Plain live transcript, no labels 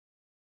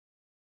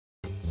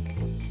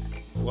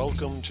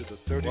Welcome to the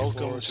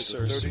 34th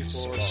Cersei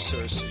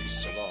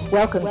Salon.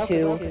 Welcome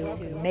to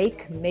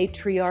Make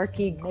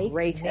Matriarchy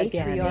Great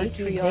Again. Il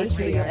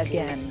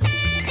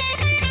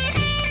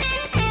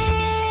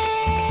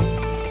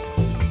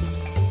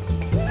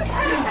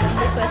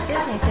est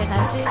possible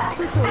d'interagir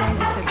tout au long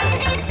de ce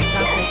cours.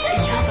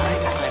 Ich habe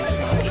eine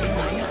Preismarke in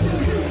meiner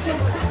Unterhose.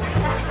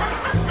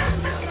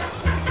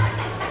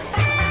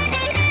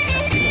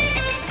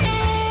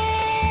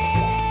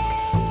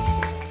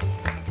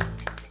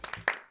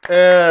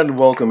 And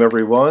welcome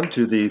everyone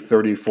to the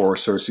 34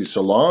 Cersei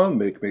Salon,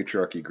 Make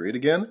Matriarchy Great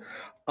Again.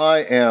 I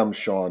am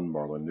Sean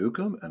Marlon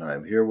Newcomb, and I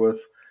am here with,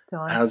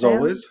 Don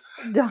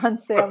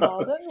Sam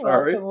Alden.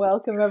 Sorry.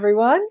 Welcome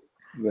everyone.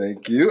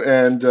 Thank you.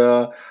 And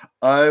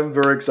I'm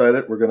very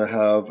excited. We're going to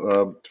have,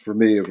 for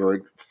me, a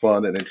very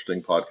fun and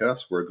interesting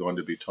podcast. We're going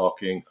to be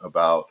talking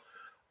about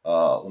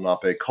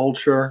Lenape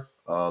culture,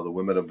 the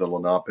women of the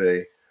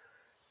Lenape,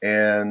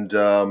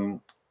 and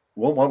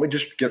well, why don't we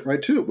just get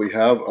right to it? We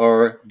have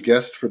our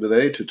guest for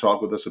today to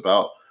talk with us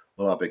about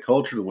Lenape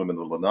culture, the women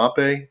of the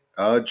Lenape,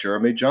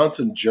 Jeremy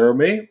Johnson.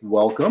 Jeremy,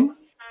 welcome.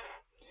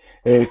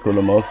 Hey,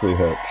 Kulamosi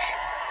Hutch.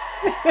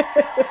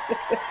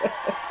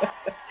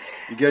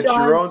 You get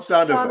your own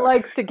sound effect. Sean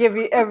likes to give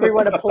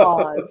everyone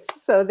applause.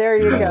 So there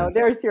you go.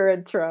 There's your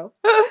intro.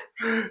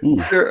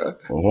 Sure.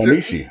 Well,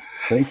 Wanishi,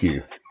 thank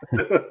you.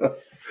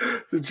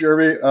 So,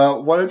 Jeremy,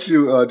 why don't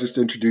you just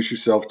introduce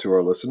yourself to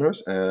our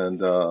listeners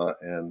and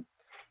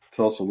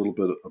tell us a little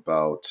bit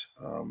about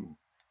who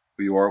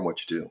you are and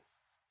what you do.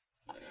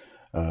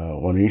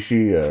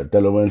 Wanishi,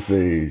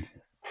 Delawense,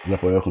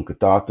 Lepoyokun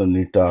Katata,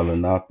 Nita,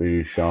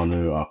 Lenape,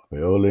 Shanu,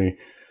 Akpeoli.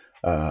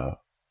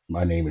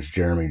 My name is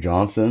Jeremy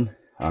Johnson.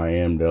 I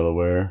am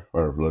Delaware,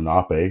 or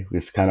Lenape.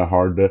 It's kind of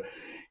hard to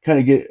kind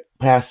of get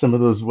past some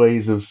of those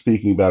ways of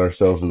speaking about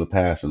ourselves in the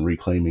past and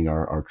reclaiming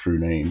our true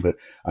name. But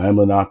I am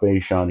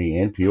Lenape, Shawnee,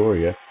 and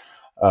Peoria.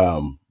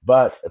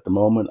 But at the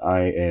moment,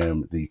 I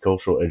am the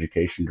Cultural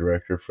Education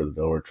Director for the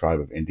Delaware Tribe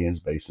of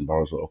Indians based in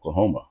Bartlesville,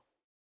 Oklahoma.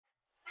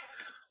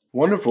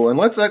 Wonderful. And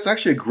that's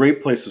actually a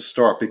great place to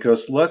start,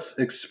 because let's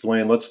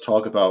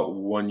talk about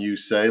when you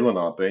say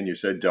Lenape and you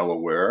say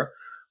Delaware,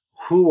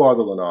 who are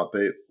the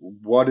Lenape?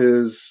 What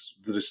is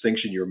the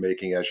distinction you're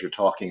making as you're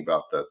talking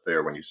about that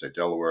there when you say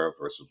Delaware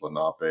versus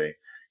Lenape,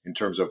 in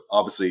terms of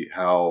obviously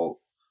how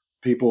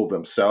people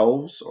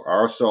themselves or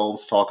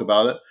ourselves talk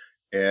about it,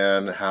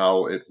 and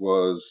how it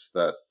was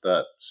that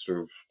sort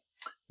of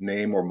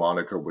name or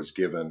moniker was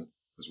given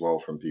as well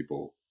from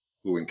people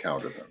who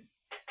encountered them?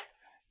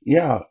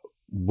 Yeah,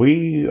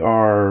 we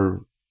are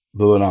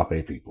the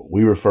Lenape people.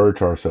 We refer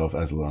to ourselves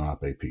as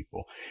Lenape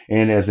people.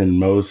 And as in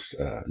most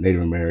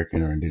Native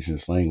American or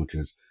indigenous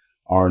languages,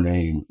 our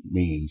name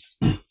means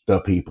the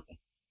people.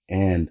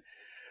 And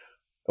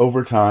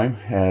over time,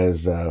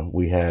 as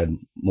we had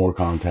more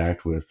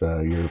contact with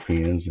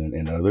Europeans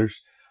and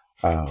others,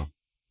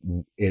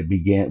 we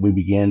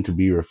began to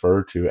be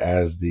referred to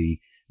as the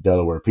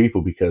Delaware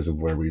people because of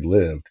where we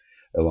lived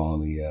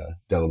along the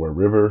Delaware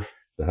River,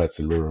 the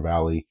Hudson River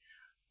Valley.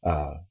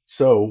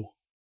 So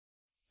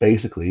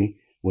basically,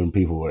 when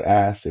people would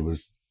ask, it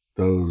was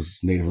those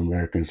Native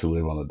Americans who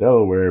live on the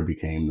Delaware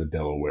became the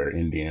Delaware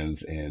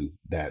Indians, and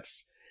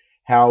that's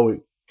how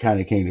it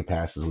kind of came to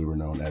pass as we were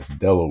known as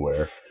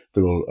Delaware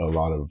through a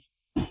lot of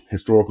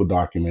historical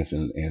documents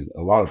and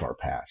a lot of our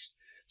past.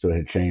 So it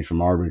had changed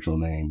from our original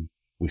name.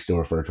 We still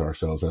refer to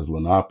ourselves as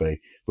Lenape,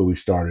 but we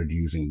started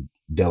using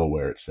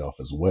Delaware itself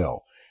as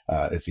well.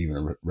 It's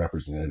even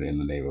represented in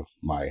the name of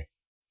my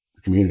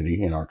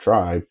community and our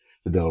tribe,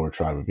 the Delaware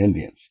Tribe of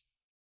Indians.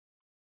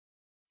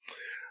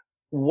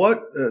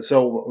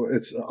 So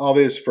it's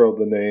obvious for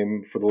the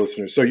name for the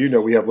listeners. So,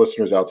 we have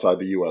listeners outside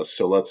the U.S.,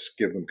 so let's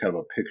give them kind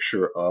of a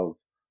picture of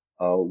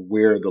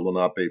where the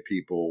Lenape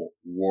people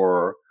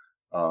were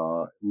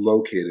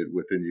located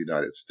within the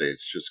United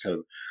States. Just kind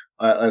of,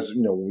 as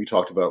you know, when we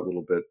talked about a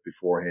little bit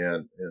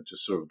beforehand,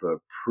 just sort of the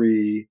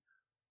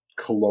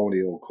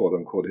pre-colonial, quote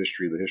unquote,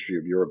 history, the history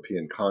of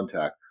European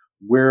contact.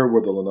 Where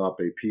were the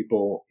Lenape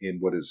people in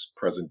what is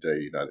present day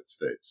United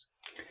States?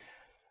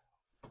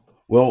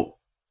 Well,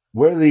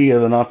 where the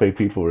Lenape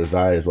people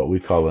reside is what we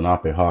call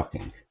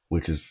Lenape-Hocking,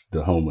 which is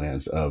the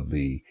homelands of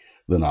the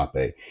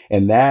Lenape.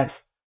 And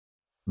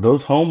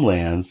those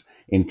homelands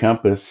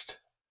encompassed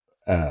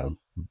a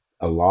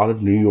lot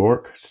of New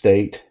York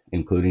State,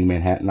 including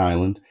Manhattan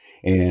Island,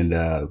 and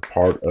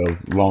part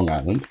of Long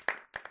Island.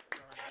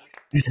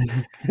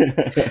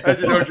 As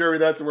you know, Jeremy,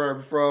 that's where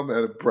I'm from,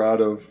 and I'm proud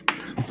of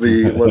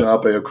the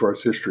Lenape, of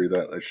course, history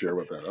that I share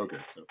with that. Okay,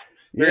 so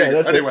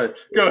anyway,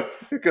 go.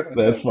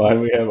 That's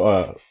fine. We have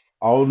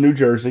all of New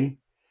Jersey,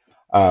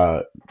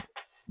 the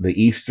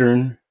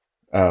eastern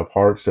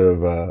parts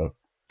of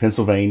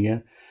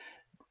Pennsylvania,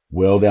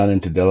 well down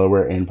into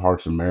Delaware and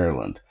parts of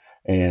Maryland.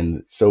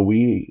 And so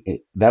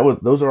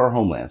those are our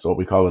homelands, what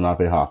we call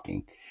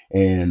Lenape-Hocking.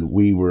 And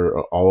we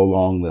were all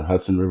along the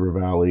Hudson River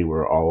Valley.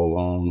 We're all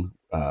along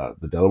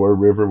the Delaware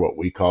River, what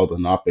we call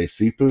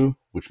Lenape-Sipu,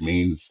 which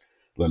means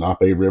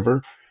Lenape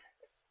River.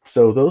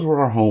 So those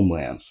were our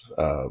homelands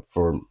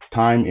for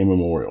time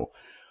immemorial.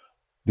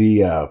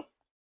 The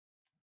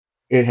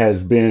It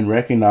has been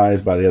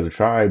recognized by the other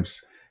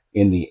tribes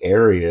in the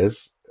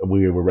areas.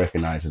 We were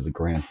recognized as the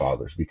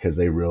grandfathers because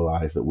they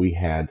realized that we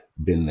had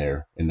been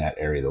there in that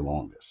area the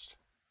longest.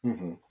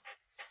 Hmm.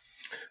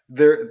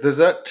 There does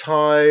that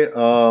tie.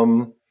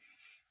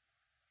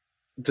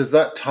 Does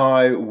that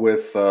tie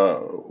with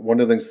one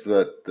of the things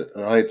that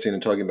I had seen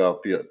in talking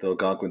about the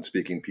Algonquin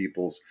speaking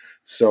peoples?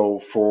 So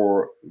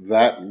for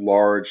that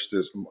large,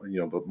 there's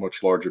the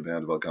much larger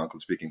band of Algonquin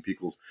speaking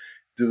peoples.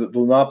 The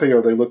Lenape,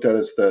 are they looked at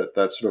as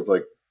that sort of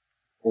like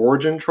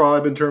origin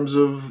tribe in terms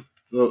of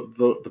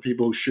the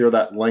people who share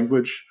that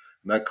language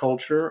and that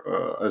culture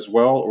as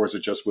well, or is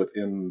it just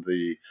within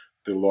the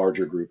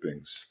larger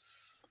groupings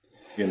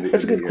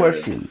That's a in good the area?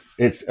 question.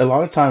 It's a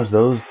lot of times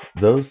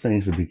those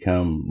things have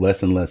become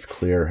less and less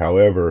clear.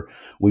 However,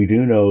 we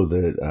do know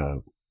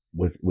that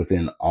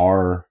within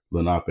our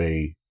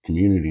Lenape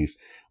communities,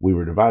 we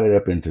were divided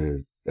up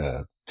into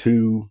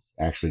two,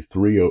 actually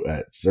three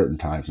at certain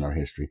times in our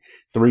history,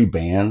 three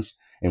bands.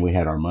 And we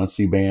had our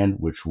Muncie band,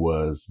 which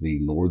was the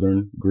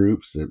northern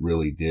groups that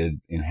really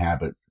did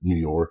inhabit New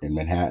York and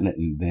Manhattan.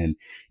 And then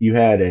you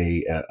had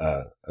a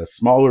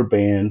smaller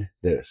band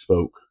that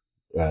spoke.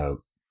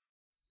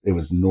 It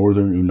was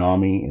Northern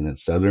Unami and then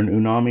Southern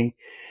Unami,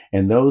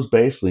 and those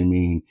basically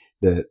mean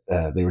that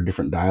they were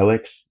different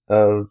dialects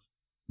of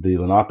the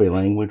Lenape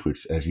language,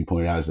 which, as you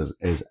pointed out,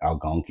 is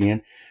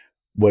Algonquian.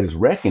 What is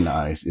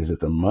recognized is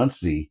that the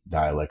Muncie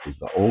dialect is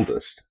the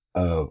oldest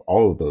of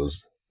all of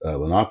those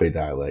Lenape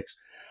dialects,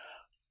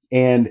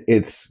 and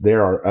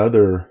there are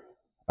other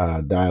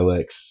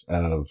dialects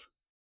of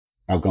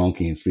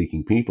Algonquian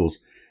speaking peoples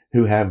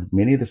who have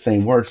many of the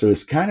same words. So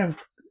it's kind of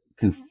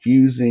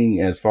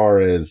confusing as far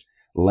as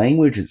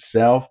language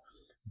itself,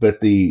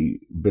 but the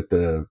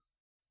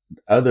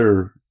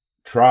other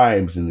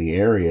tribes in the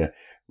area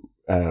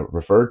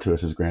refer to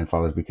us as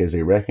grandfathers because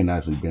they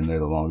recognize we've been there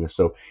the longest.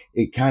 So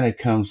it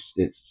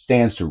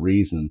stands to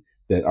reason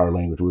that our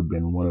language would have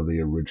been one of the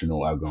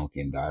original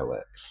Algonquian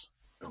dialects.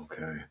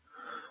 Okay.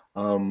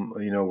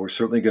 We're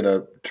certainly going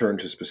to turn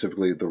to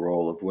specifically the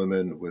role of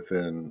women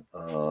within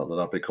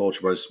Lenape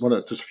culture, but I just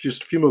want to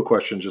just a few more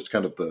questions, just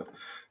kind of to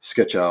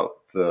sketch out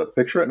the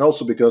picture, and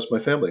also because my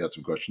family had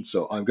some questions,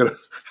 so I'm gonna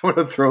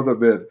throw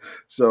them in.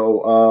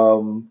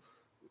 So,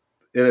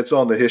 and it's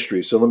on the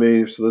history. So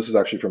So this is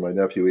actually from my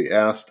nephew. He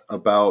asked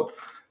about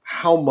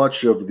how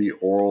much of the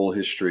oral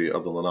history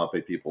of the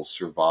Lenape people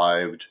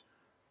survived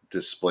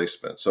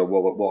displacement. So, I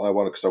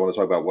want to because I want to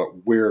talk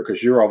about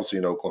because you're obviously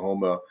in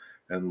Oklahoma,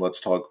 and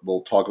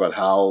We'll talk about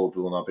how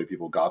the Lenape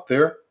people got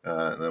there,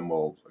 and then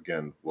we'll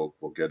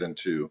get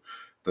into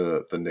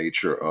the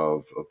nature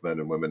of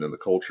men and women in the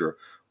culture.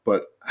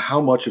 But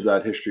how much of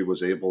that history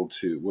was able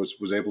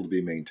to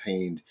be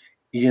maintained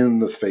in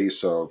the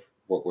face of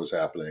what was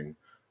happening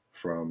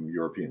from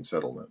European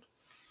settlement?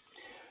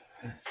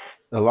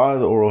 A lot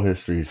of the oral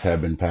histories have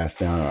been passed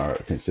down,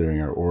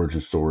 considering our origin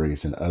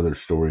stories and other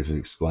stories that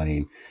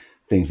explain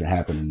things that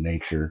happen in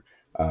nature.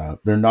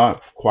 They're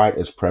not quite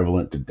as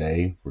prevalent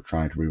today. We're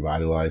trying to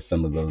revitalize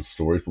some of those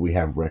stories, but we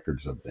have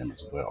records of them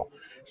as well.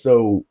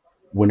 So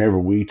whenever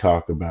we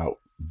talk about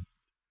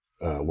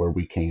where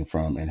we came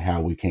from and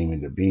how we came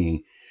into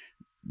being,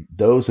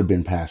 those have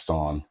been passed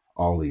on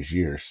all these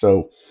years.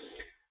 So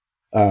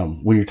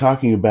when you're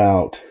talking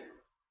about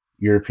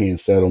European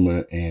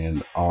settlement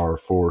and our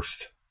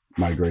forced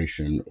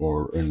migration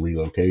or in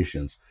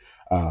relocations,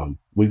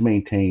 we've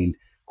maintained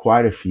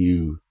quite a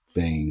few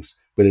things,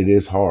 but it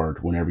is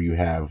hard whenever you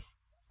have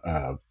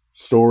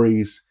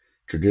stories,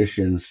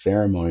 traditions,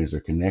 ceremonies that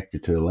are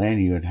connected to the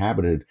land you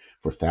inhabited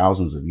for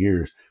thousands of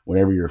years.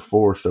 Whenever you're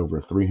forced over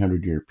a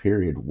 300-year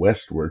period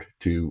westward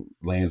to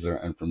lands that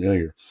are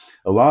unfamiliar,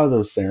 a lot of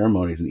those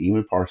ceremonies and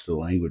even parts of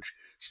the language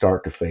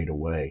start to fade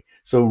away.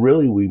 So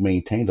really, we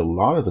maintained a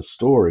lot of the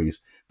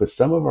stories, but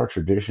some of our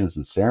traditions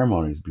and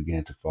ceremonies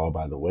began to fall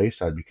by the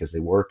wayside because they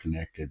were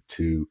connected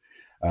to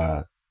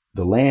uh,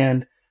 the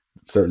land,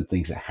 certain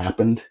things that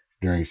happened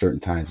during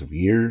certain times of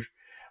years,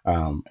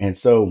 and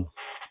so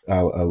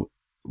uh, uh,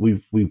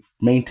 we've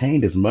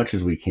maintained as much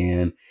as we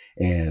can,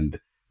 and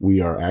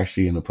we are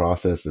actually in the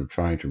process of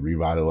trying to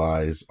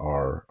revitalize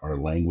our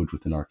language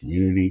within our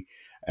community,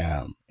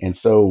 and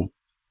so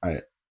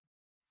I,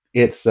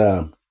 it's.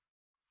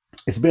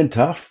 It's been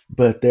tough,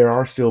 but there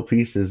are still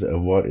pieces of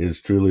what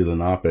is truly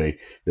Lenape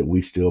that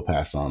we still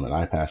pass on, that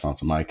I pass on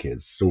to my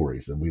kids,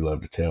 stories that we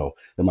love to tell,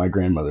 that my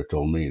grandmother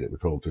told me, that were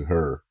told to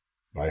her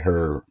by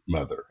her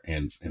mother,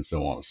 and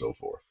so on and so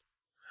forth.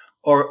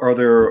 Are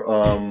there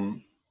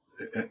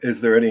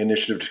is there any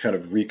initiative to kind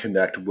of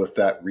reconnect with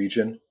that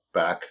region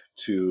back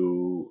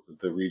to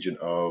the region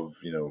of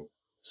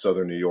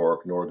southern New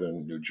York,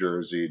 northern New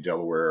Jersey,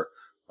 Delaware?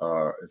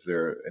 Is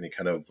there any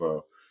kind of a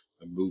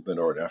movement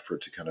or an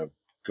effort to kind of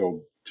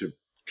go to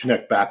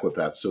connect back with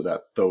that so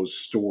that those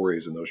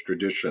stories and those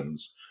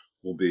traditions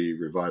will be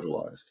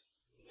revitalized?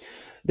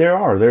 There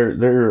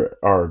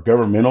are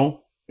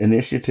governmental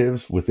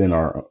initiatives within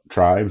our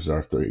tribes,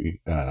 our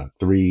three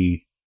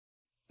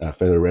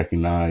federally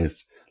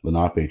recognized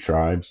Lenape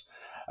tribes.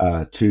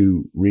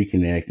 to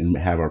reconnect and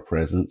have our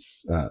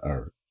presence,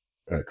 our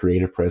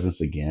creative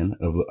presence again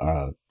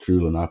of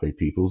true Lenape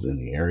peoples in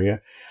the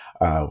area.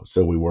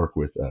 So we work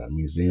with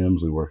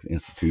museums, we work with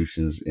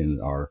institutions in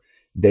our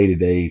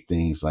day-to-day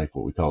things like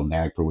what we call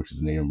NAGPRA, which is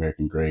the Native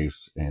American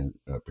Graves and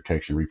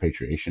Protection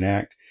Repatriation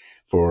Act,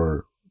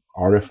 for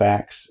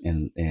artifacts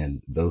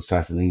and those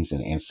types of things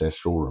and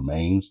ancestral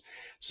remains.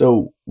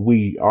 So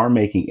we are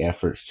making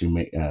efforts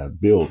to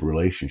build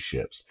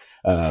relationships.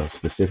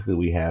 Specifically,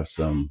 we have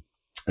some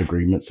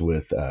agreements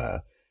with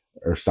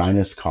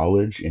Ursinus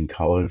College in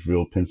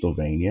Collegeville,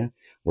 Pennsylvania,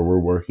 where we're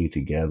working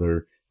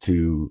together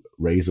to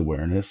raise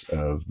awareness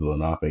of the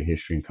Lenape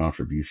history and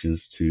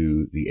contributions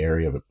to the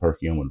area of the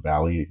Perkiomen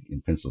Valley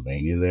in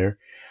Pennsylvania there.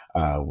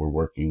 We're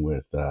working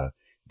with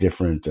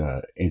different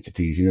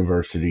entities,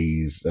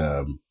 universities,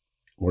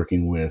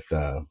 working with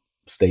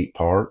state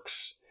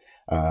parks.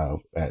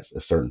 At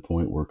a certain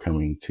point, we're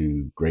coming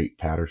to Great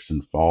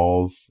Patterson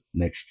Falls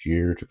next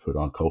year to put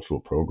on cultural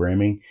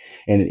programming.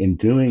 And in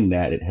doing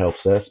that, it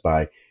helps us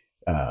by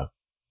uh,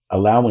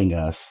 allowing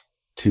us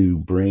to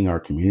bring our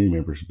community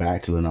members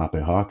back to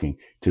Lenape-Hocking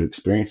to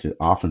experience it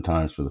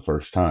oftentimes for the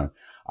first time.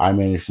 I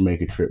managed to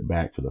make a trip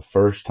back for the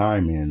first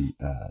time in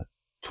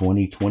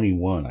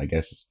 2021, I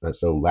guess.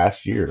 So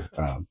last year,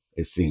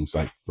 it seems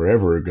like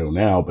forever ago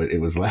now, but it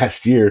was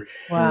last year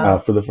Wow.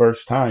 for the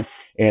first time.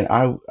 And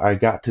I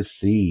got to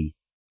see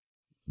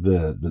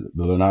the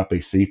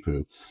Lenape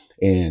Sipu.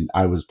 And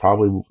I was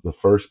probably the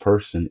first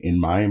person in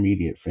my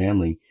immediate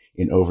family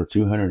in over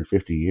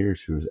 250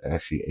 years who was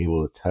actually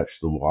able to touch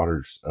the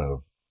waters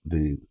of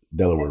the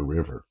Delaware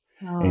River.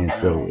 Oh, And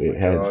so Oh it my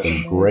had that's some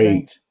gosh. amazing.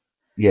 great,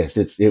 yes,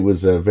 it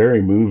was a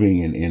very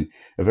moving and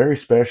a very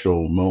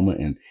special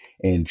moment.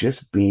 And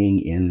just being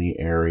in the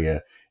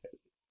area,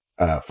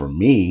 for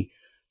me,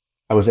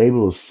 I was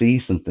able to see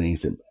some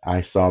things that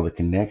I saw the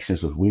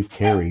connections that we've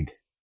carried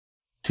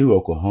to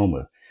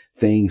Oklahoma.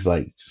 Things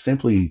like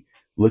simply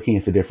looking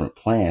at the different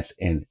plants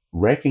and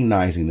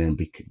recognizing them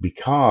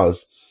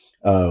because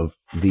of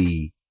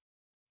the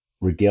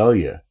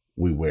regalia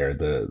we wear,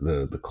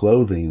 the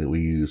clothing that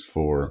we use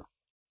for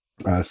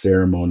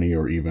ceremony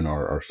or even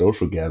our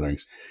social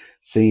gatherings,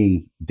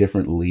 seeing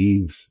different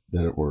leaves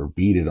that were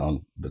beaded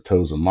on the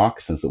toes of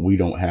moccasins that we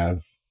don't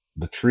have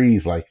the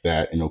trees like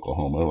that in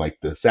Oklahoma, like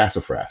the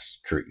sassafras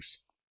trees.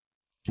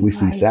 We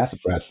see Right.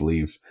 sassafras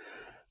leaves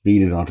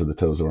beaded onto the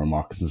toes of our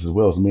moccasins, as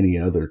well as many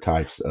other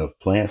types of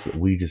plants that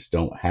we just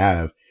don't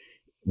have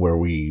where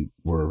we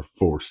were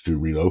forced to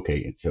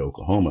relocate into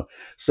Oklahoma.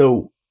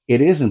 So it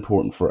is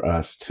important for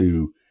us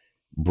to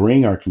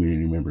bring our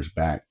community members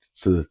back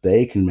so that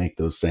they can make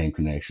those same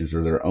connections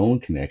or their own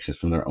connections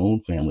from their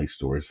own family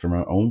stories, from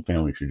our own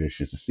family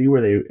traditions, to see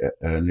where they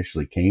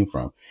initially came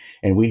from.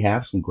 And we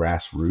have some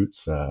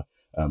grassroots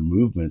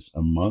movements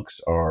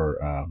amongst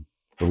our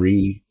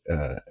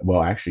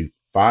actually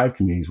five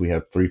communities. We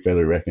have three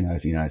federally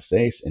recognized in the United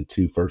States and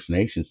two First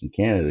Nations and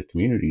Canada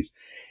communities.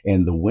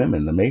 And the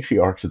women, the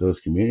matriarchs of those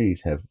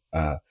communities, have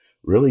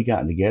really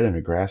gotten together in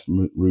a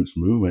grassroots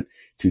movement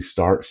to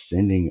start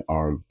sending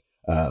our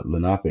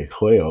Lenape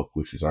Hoyok,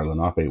 which is our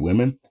Lenape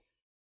women,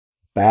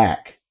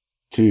 back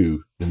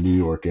to the New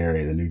York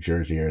area, the New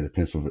Jersey area, the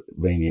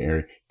Pennsylvania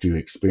area to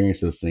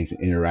experience those things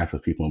and interact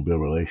with people and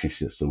build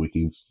relationships so we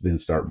can then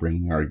start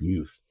bringing our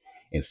youth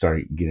and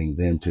start getting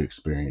them to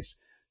experience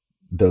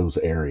those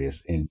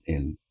areas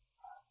in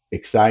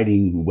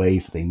exciting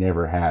ways that they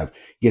never have.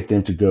 Get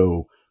them to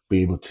go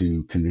be able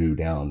to canoe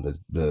down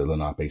the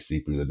Lenape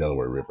Seafood, the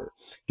Delaware River.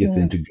 Get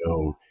them Mm. to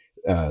go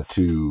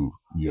to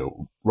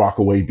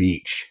Rockaway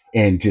Beach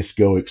and just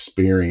go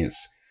experience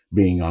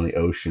being on the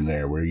ocean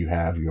there, where you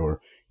have your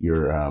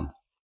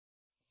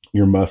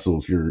your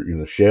mussels, your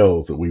the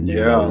shells that we made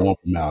our Yeah.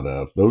 wampum out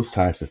of, those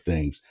types of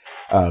things.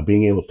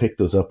 Being able to pick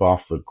those up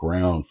off the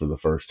ground for the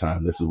first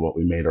time. This is what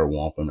we made our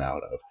wampum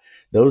out of.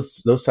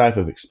 Those type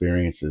of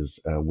experiences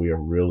we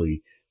are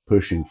really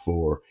pushing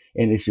for,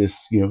 and it's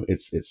just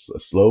it's a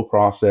slow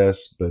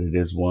process, but it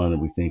is one that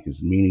we think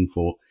is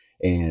meaningful,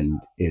 and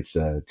it's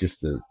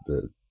just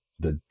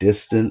the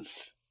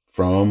distance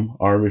from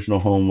our original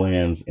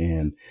homelands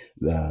and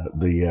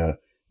the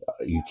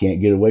you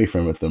can't get away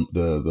from it.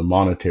 The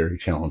monetary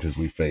challenges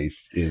we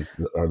face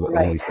are the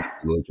only Right. thing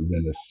that really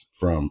prevent us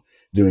from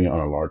doing it on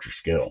a larger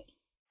scale.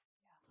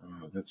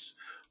 That's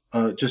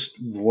just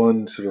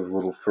one sort of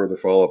little further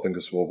follow up, and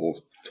because we'll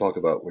talk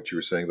about what you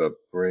were saying about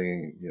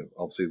bringing,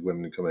 obviously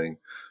women coming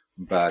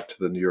back to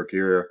the New York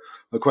area.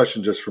 A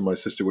question just from my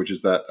sister, which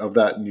is that of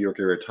that New York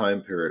area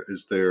time period,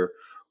 is there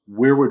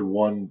where would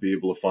one be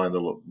able to find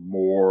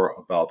more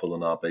about the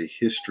Lenape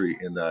history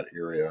in that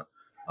area?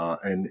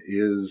 And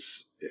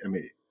I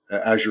mean,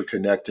 as you're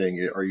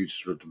connecting, are you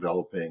sort of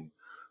developing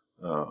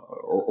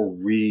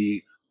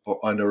or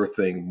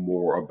unearthing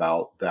more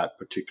about that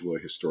particular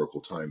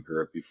historical time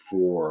period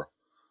before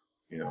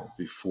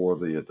before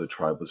the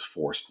tribe was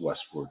forced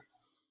westward?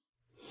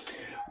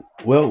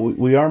 Well,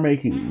 we are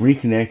making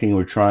reconnecting.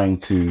 We're trying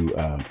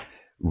to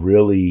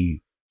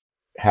really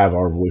have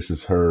our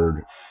voices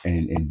heard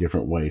in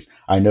different ways.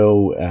 I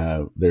know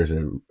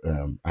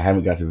I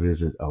haven't got to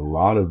visit a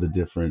lot of the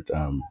different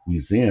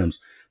museums,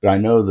 but I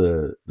know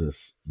the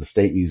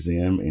State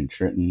Museum in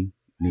Trenton,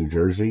 New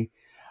Jersey,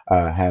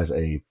 has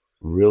a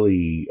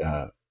really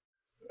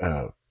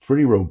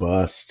pretty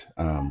robust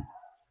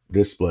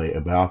display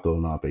about the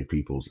Lenape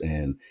peoples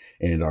and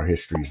our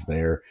histories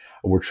there.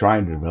 We're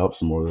trying to develop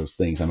some more of those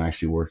things. I'm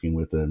actually working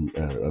with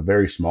a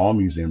very small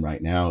museum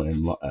right now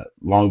in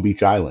Long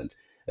Beach Island,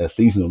 a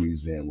seasonal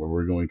museum where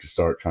we're going to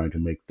start trying to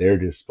make their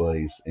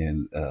displays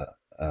and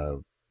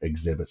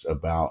exhibits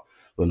about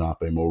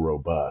Lenape more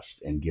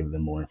robust and give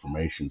them more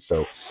information.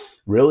 So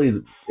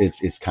really,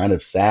 it's kind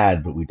of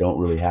sad, but we don't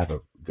really have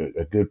a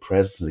good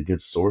presence and a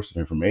good source of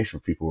information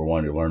for people who are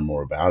wanting to learn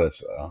more about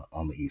us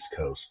on the East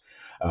Coast.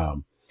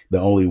 Um, the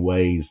only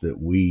ways that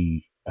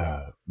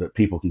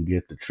people can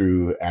get the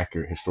true,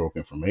 accurate historical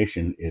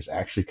information is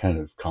actually kind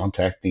of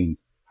contacting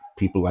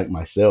people like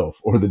myself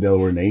or the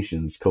Delaware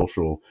Nation's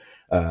cultural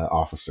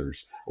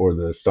officers or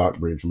the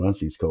Stockbridge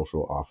Munsey's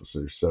cultural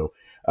officers. So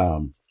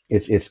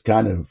it's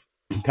kind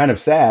of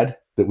sad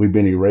that we've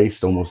been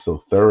erased almost so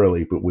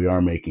thoroughly, but we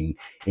are making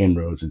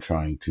inroads and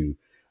trying to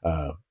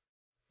uh,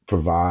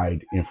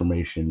 provide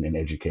information and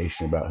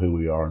education about who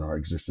we are and our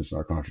existence and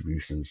our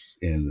contributions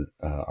in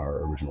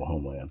our original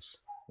homelands.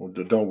 Well,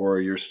 don't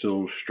worry, you're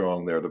still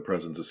strong there. The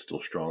presence is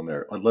still strong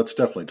there. Let's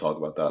definitely talk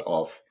about that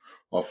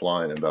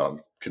offline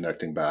about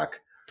connecting back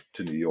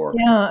to New York.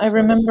 Yeah, I Since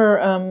that's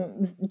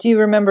remember. Do you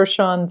remember,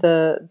 Sean,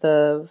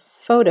 the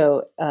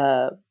photo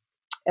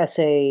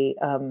essay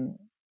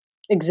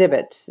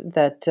exhibit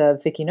that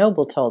Vicky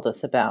Noble told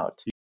us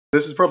about?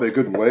 this is probably a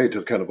good way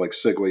to kind of like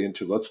segue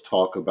into let's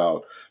talk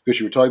about because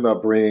you were talking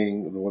about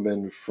bringing the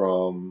women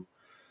from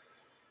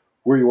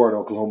where you are in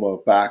Oklahoma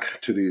back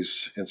to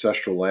these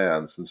ancestral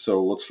lands. And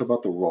so let's talk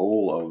about the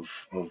role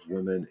of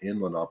women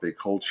in Lenape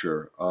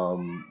culture.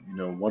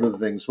 One of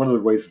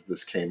the ways that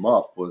this came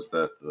up was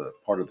that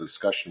part of the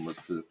discussion was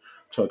to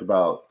talk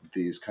about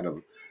these kind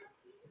of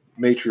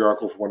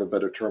matriarchal, for want of a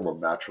better term, or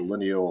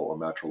matrilineal or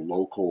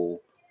matrilocal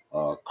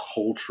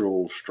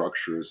cultural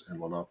structures in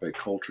Lenape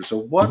culture.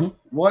 So Hmm.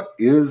 what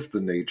is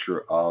the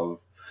nature of,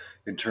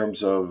 in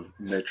terms of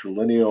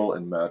matrilineal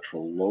and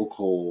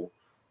matrilocal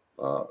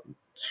uh,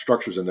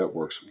 structures and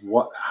networks?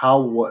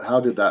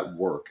 How did that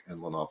work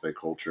in Lenape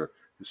culture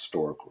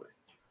historically?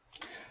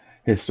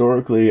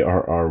 Historically,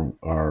 our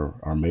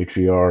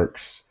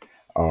matriarchs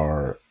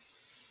are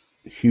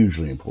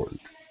hugely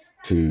important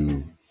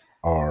to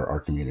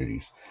our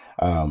communities.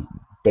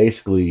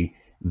 Basically,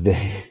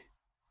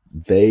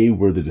 they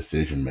were the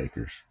decision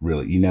makers.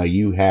 Really,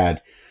 you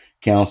had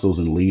councils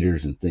and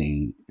leaders and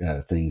things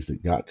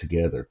that got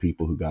together,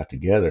 people who got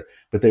together,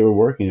 but they were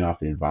working off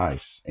the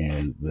advice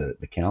and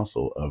the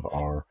counsel of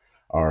our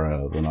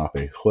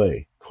Lenape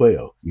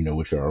Quayo,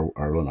 which are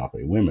our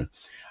Lenape women.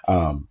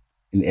 Um,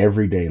 in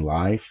everyday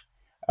life,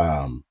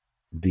 um,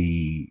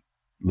 the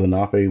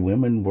Lenape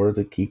women were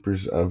the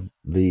keepers of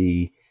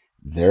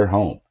their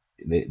home.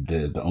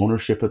 The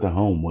ownership of the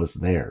home was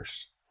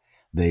theirs.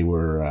 They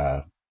were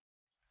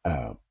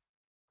uh,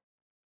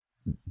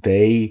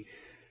 they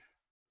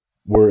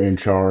were in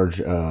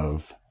charge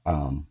of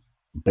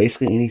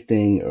basically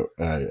anything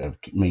of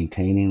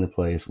maintaining the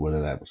place,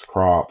 whether that was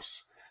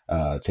crops,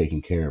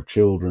 taking care of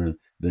children,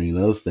 doing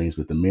those things.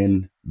 But the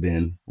men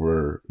then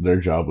were their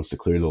job was to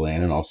clear the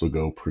land and also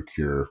go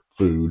procure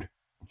food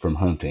from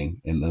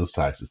hunting and those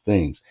types of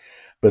things.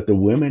 But the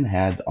women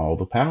had all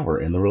the power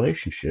in the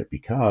relationship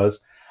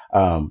because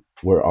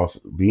we're also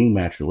being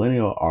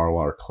matrilineal.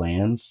 Our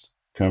clans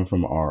come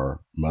from our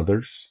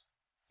mothers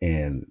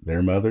and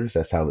their mothers.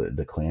 That's how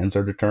the clans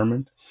are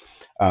determined.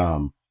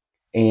 Um,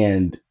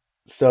 and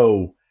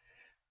so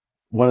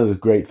one of the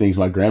great things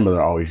my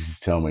grandmother always used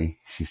to tell me,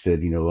 she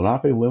said,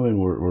 Lenape women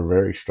were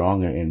very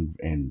strong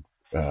and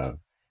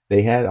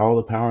they had all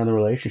the power in the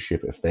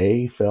relationship. If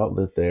they felt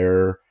that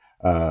their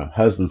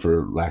husband,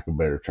 for lack of a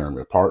better term,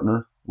 a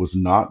partner, was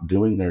not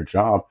doing their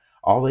job,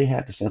 all they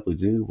had to simply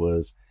do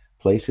was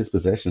place his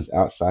possessions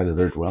outside of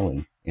their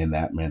dwelling, and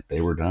that meant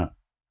they were done.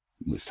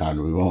 It was time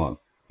to move on,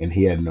 and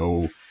he had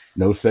no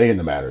say in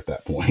the matter at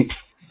that point.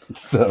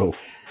 So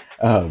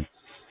um,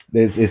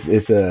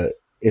 it's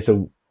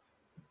a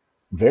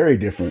very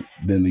different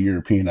than the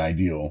European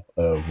ideal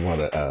of what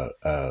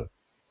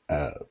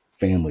a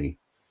family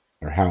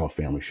or how a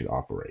family should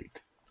operate.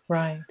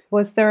 Right.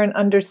 Was there an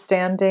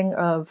understanding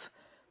of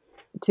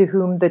to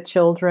whom the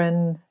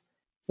children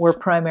were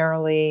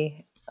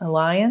primarily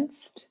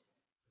allianced?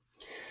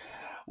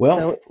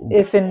 Well, So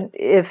if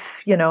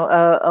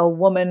a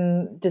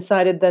woman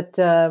decided that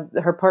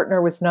her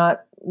partner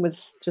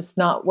was just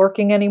not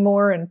working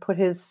anymore and put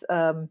his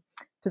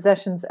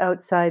possessions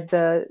outside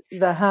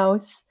the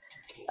house,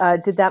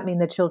 did that mean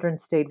the children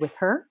stayed with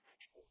her?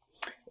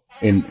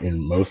 in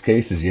most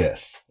cases,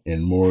 yes.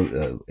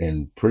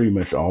 In pretty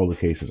much all the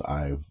cases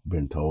I've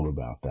been told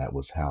about, that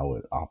was how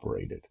it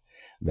operated.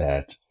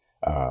 That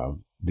uh,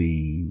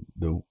 the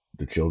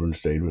children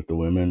stayed with the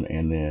women,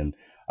 and then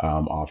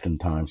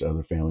oftentimes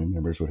other family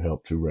members would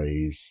help to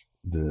raise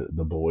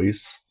the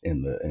boys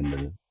in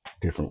the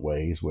different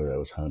ways, whether it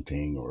was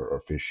hunting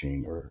or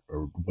fishing or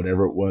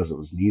whatever it was that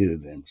was needed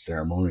of them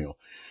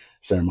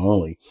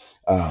ceremonially,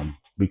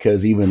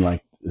 because even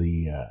like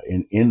the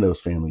in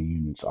those family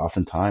units,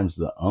 oftentimes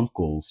the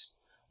uncles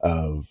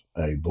of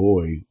a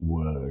boy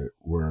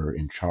were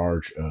in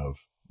charge of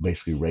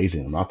basically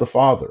raising them, not the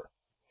father.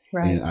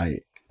 And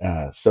Right.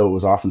 so it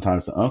was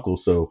oftentimes the uncle.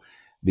 So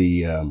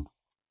the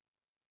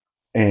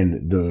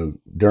and the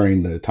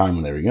during the time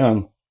when they were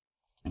young,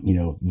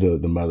 the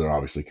mother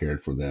obviously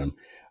cared for them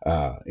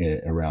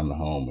around the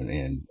home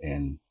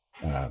and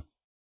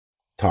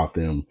taught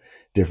them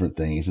different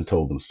things and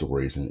told them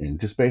stories and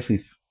just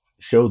basically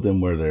showed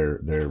them where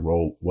their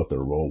role, what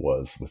their role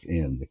was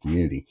within the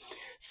community.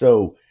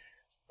 So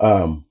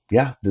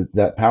yeah,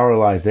 that power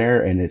lies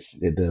there, and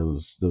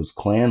those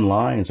clan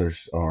lines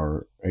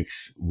were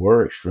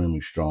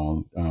extremely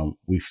strong.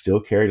 We've still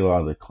carried a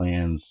lot of the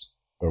clans,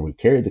 or we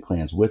carried the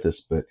clans with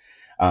us, but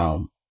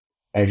um,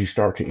 as you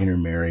start to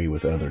intermarry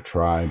with other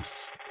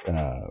tribes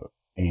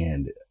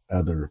and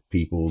other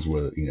peoples,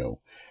 where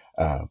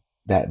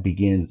that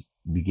begin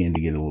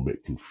to get a little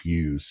bit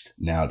confused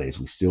nowadays.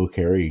 We still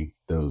carry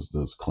those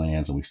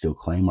clans and we still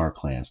claim our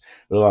clans,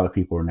 but a lot of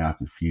people are now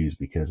confused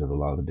because of a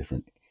lot of the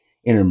different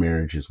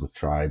intermarriages with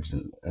tribes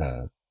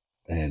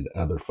and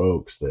other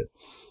folks, that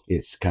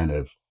it's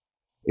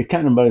it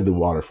kind of muddied the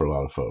water for a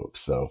lot of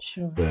folks. So,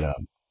 Sure.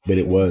 but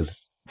it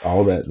was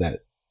all that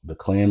the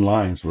clan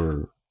lines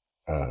were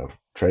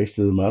traced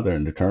to the mother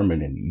and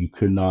determined, and you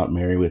could not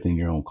marry within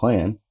your own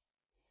clan.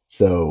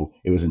 So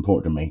it was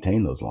important to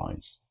maintain those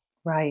lines.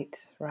 Right.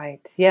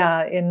 Right.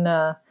 Yeah. In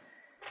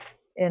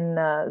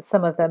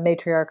some of the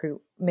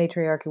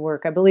matriarchy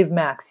work, I believe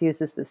Max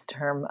uses this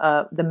term,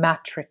 the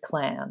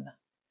matriclan.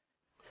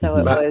 So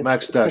it Hmm. was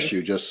Max sort of,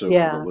 Dashu, just so for the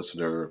yeah,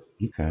 listener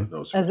Okay.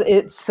 knows who as that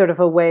it's is. sort of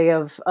a way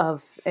of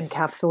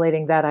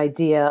encapsulating that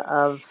idea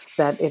of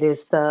that it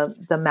is the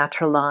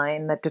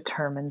matriline that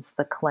determines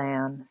the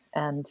clan,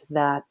 and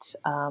that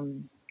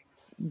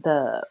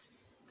the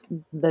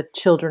the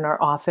children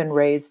are often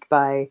raised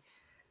by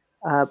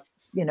uh,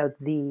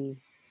 the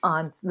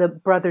the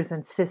brothers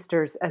and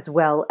sisters as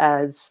well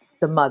as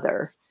the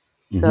mother.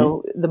 Hmm.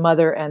 So the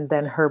mother and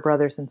then her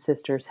brothers and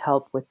sisters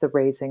help with the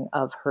raising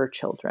of her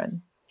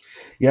children.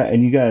 Yeah,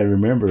 and you got to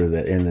remember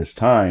that in this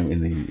time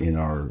in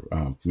our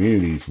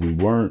communities, we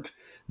weren't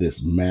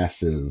this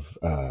massive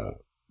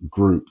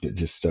group that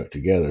just stuck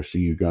together. So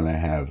you're going to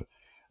have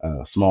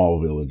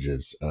small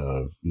villages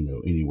of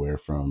anywhere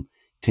from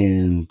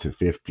 10 to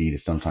 50 to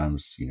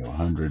sometimes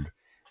 100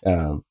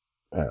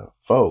 uh,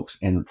 folks,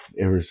 and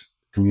there was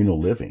communal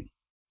living.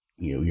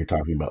 You're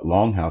talking about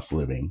longhouse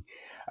living,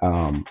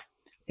 um,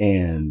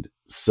 and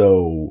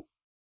so.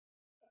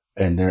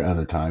 And there are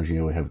other times, we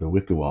have the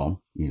wigwam,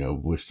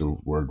 which the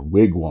word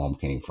wigwam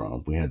came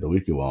from. We had the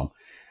wigwam.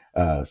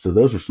 So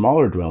those were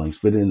smaller dwellings,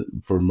 but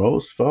for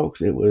most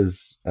folks, it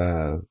was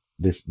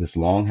this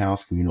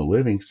longhouse communal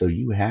living. So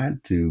you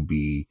had to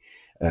be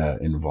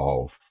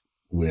involved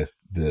with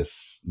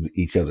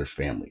each other's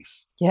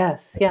families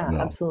Yes, as yeah,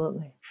 well.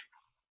 absolutely.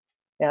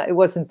 Yeah, it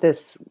wasn't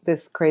this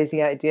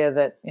crazy idea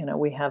that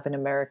we have in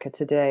America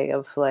today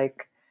of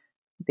like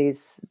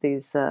these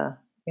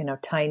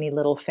tiny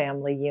little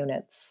family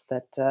units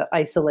that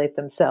isolate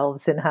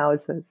themselves in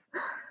houses.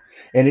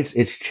 And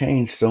it's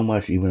changed so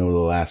much even over the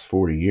last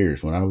 40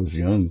 years. When I was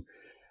young,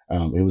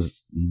 it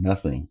was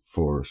nothing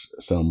for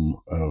some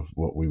of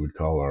what we would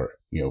call our,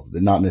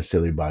 not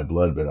necessarily by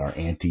blood, but our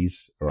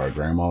aunties or our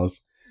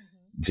grandmas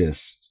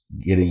just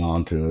getting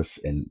on to us.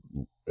 And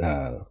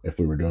if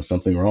we were doing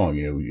something wrong,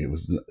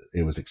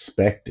 it was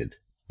expected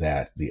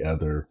that the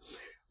other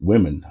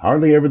women,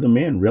 hardly ever the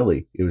men,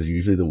 really, it was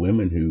usually the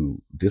women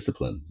who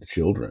disciplined the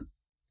children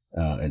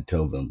and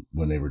tell them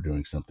when they were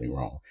doing something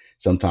wrong.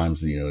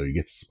 Sometimes, you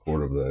get the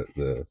support of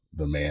the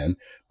man,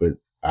 but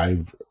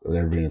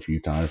there have been a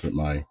few times that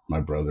my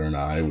brother and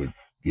I would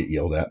get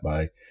yelled at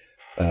by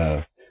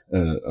uh,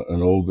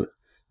 an old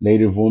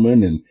native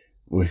woman, and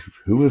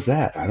who was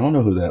that? I don't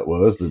know who that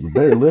was, but we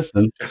better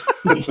listen.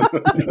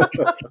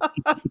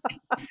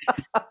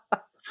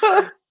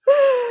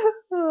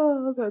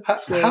 Oh, that's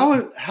How,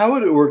 great. how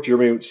would it work,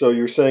 Jeremy? So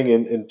you're saying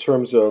in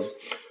terms of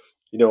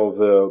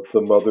the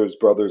mother's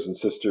brothers and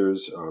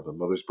sisters, the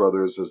mother's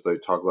brothers, as they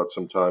talk about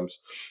sometimes.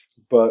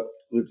 But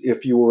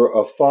if you were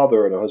a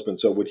father and a husband,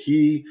 so would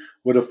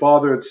a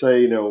father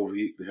say,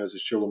 he has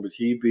his children, would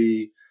he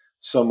be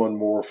someone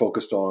more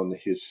focused on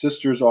his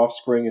sister's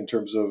offspring in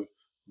terms of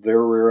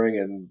their rearing,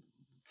 and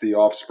the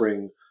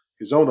offspring,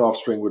 his own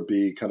offspring, would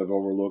be kind of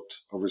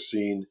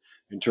overseen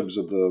in terms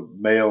of the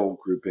male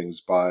groupings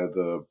by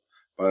the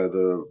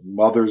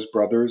mother's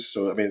brothers?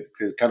 So I mean,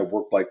 it kind of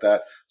worked like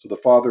that. So the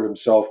father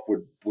himself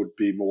would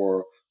be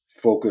more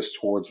focused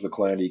towards the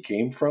clan he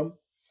came from.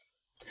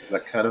 Is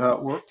that kind of how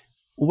it worked?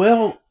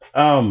 Well,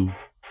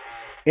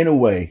 in a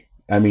way,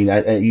 I mean,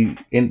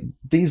 and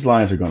these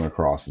lines are going to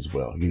cross as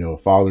well. A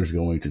father's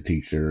going to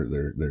teach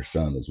their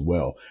son as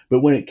well. But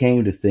when it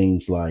came to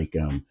things like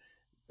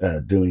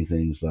doing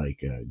things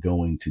like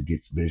going to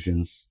get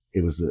visions,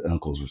 it was the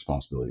uncle's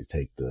responsibility to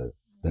take the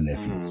Mm,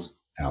 nephews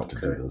out to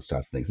do okay. those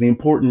types of things. The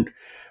important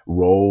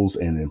roles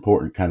and the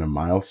important kind of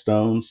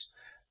milestones,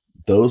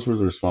 those were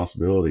the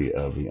responsibility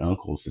of the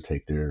uncles to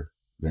take their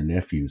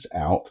nephews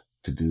out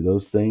to do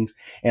those things.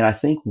 And I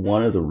think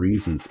one of the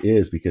reasons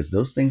is because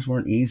those things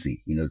weren't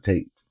easy, to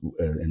take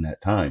in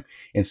that time.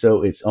 And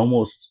so it's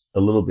almost a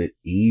little bit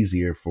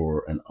easier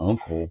for an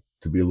uncle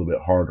to be a little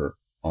bit harder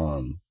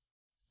on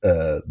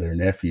their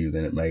nephew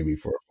than it may be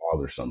for a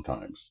father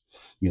sometimes.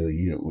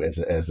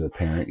 As a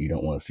parent, you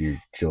don't want to see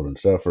your children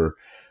suffer,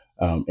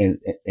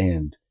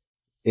 and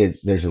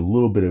there's a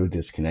little bit of a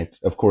disconnect.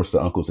 Of course,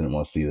 the uncles didn't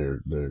want to see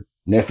their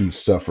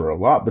nephews suffer a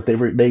lot, but they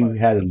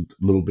had a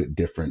little bit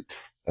different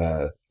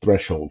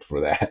threshold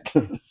for that.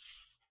 Hmm.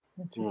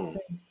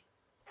 Interesting.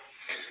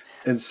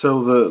 And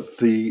so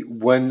the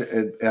when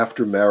and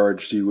after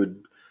marriage, you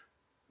would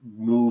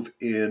move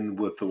in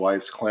with the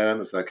wife's clan.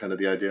 Is that kind of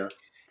the idea?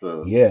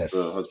 The Yes.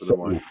 husband So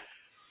and wife.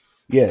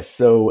 yes.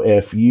 So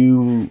if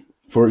you,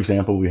 for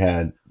example, we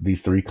had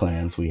these three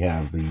clans. We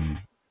have the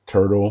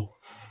turtle,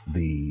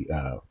 the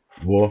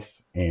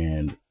wolf,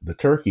 and the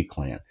turkey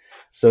clan.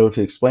 So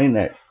to explain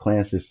that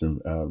clan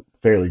system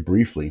fairly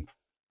briefly,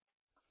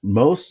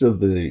 most of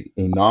the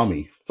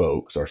Unami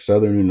folks are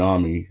Southern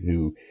Unami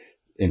who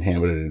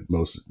inhabited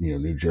most,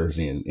 New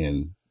Jersey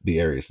and the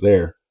areas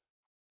there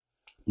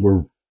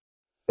were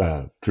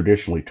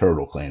traditionally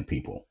Turtle Clan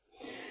people.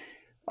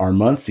 Our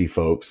Muncie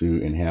folks who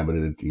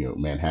inhabited,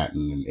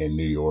 Manhattan and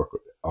New York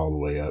all the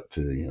way up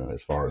to,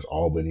 as far as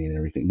Albany and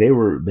everything, they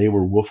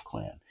were Wolf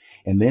Clan.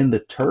 And then the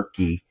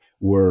Turkey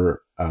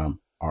were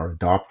our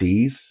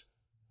adoptees,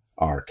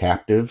 our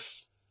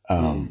captives,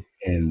 Mm,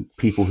 and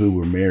people who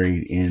were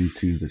married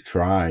into the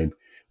tribe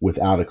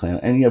without a clan.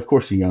 And of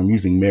course, I'm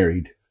using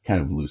married kind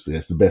of loosely.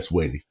 That's the best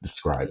way to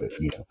describe it.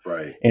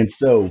 right. And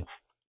so,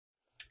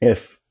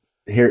 if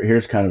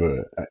here's kind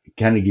of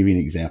kind of give you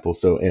an example.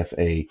 So, if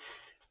a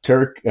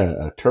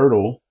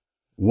turtle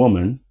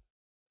woman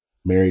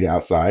married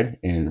outside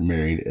and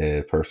married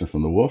a person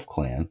from the Wolf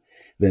Clan,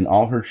 then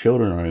all her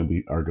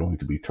children are going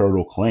to be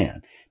Turtle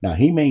Clan. Now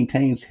he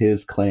maintains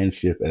his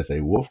clanship as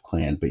a Wolf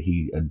Clan, but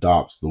he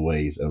adopts the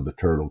ways of the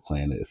Turtle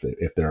Clan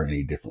if there are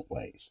any different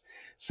ways.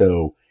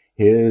 So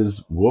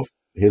his Wolf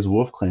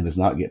Clan does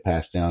not get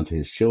passed down to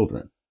his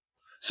children.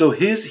 So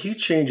he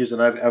changes,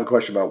 and I have a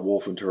question about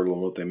wolf and turtle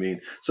and what they mean.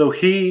 So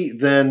he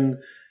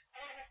then,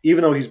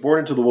 even though he's born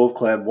into the wolf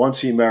clan, once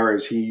he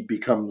marries, he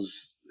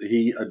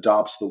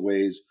adopts the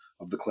ways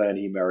of the clan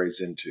he marries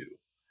into,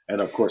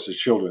 and of course his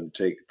children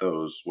take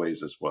those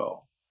ways as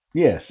well.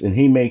 Yes, and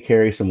he may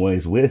carry some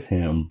ways with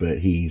him, but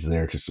he's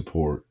there to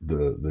support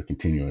the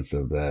continuance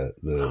of his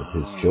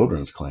Oh,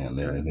 children's clan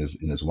then okay.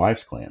 and his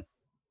wife's clan.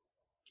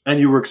 And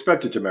you were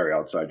expected to marry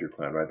outside your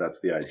clan, right? That's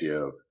the idea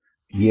of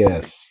equally.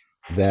 Yes,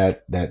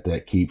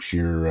 that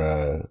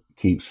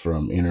keeps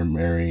from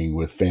intermarrying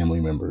with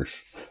family members.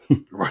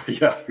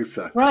 Right. Yeah.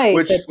 Exactly. Right.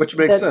 Which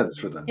makes That sense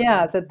for them.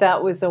 yeah,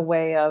 that was a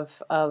way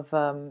of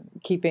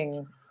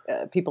keeping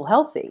people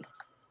healthy.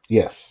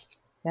 Yes,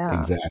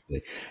 Yeah.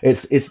 exactly.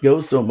 It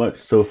goes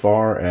so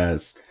far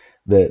as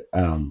that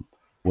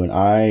when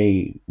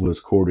I was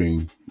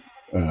courting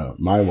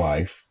my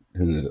wife,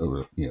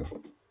 who is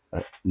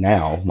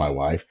now my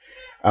wife,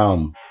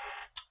 um,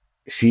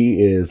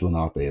 she is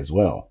Lenape as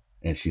well,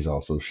 and she's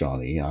also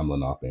Shawnee. I'm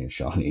Lenape and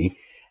Shawnee.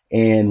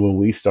 And when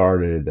we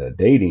started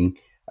dating,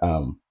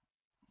 um,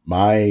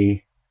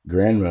 my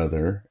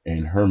grandmother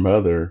and her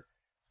mother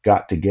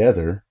got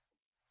together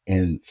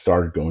and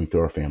started going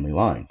through our family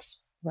lines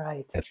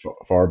Right. as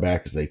far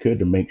back as they could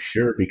to make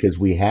sure, because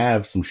we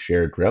have some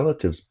shared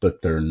relatives,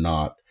 but they're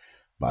not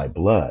by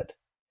blood.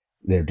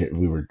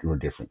 We were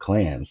different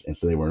clans, and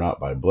so they were not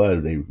by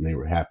blood. They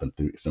were happened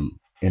through some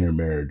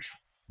intermarriage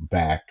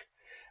back,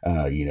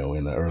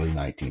 in the early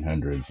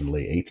 1900s and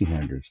late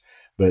 1800s.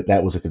 But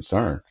that was a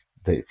concern.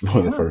 One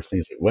of the Yeah. first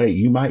things, like, wait,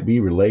 you might be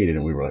related,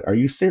 and we were like, "Are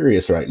you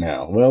serious right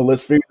now?" Well,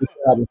 let's figure this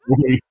out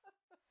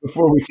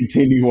before we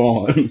continue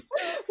on.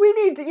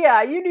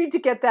 You need to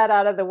get that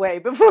out of the way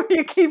before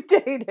you keep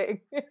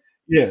dating.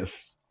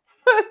 Yes.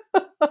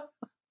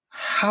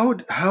 How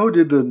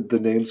did the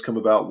names come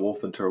about?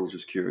 Wolf and turtle.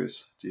 Just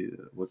curious.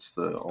 What's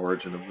the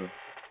origin of them?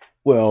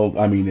 Well,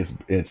 I mean,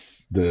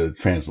 it's the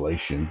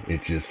translation.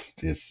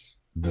 It's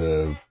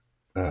the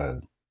uh,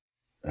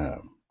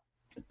 um,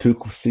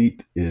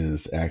 Tukwsit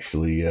is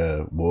actually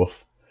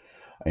wolf,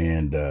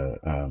 and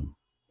I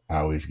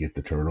always get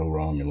the turtle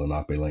wrong in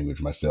Lenape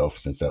language myself,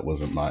 since that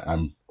wasn't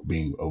I'm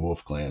being a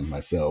wolf clan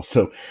myself.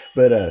 So,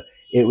 but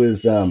it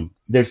was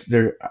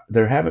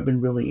there haven't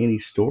been really any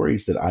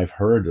stories that I've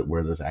heard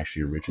where those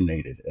actually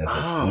originated as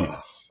Ah,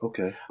 clans.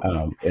 okay.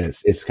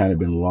 It's kind of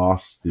been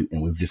lost,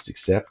 and we've just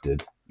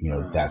accepted,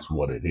 Ah, that's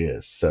what it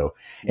is. So,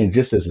 and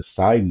just as a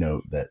side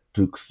note, that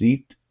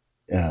Tuxit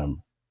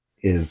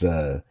is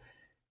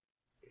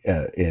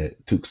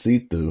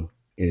Tuxitu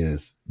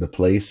is the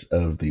place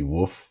of the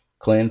Wolf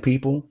Clan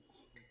people,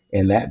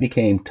 and that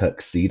became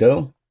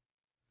Tuxedo,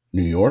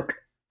 New York.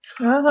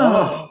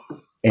 Oh. oh,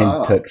 And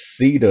Ah,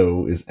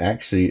 tuxedo is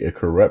actually a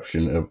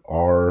corruption of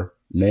our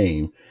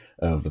name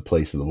of the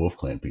place of the Wolf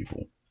Clan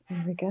people.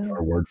 There we go.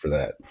 Our word for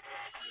that.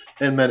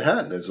 and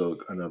Manhattan is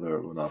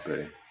another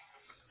Lenape.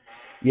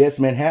 Yes,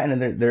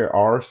 Manhattan, and there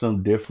are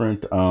some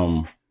different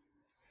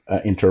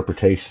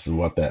interpretations of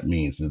what that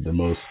means. The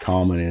most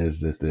common is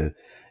that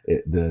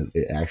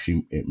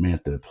it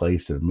meant the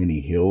place of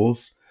many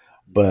hills.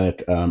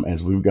 But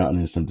as we've gotten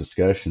into some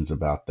discussions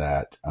about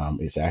that,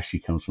 it actually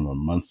comes from a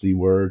Muncie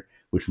word,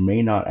 which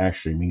may not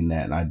actually mean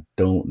that. And I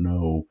don't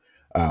know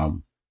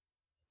um,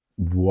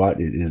 what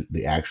it is,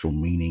 the actual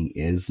meaning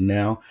is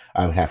now.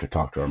 I would have to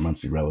talk to our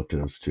Muncie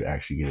relatives to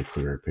actually get a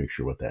clearer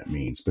picture of what that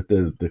means. But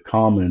uh, the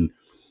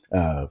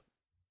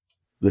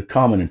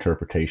common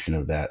interpretation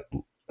of that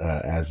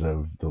as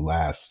of the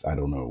last, I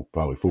don't know,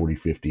 probably 40,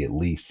 50, at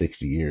least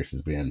 60 years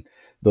has been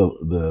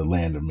the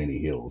land of many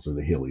hills, or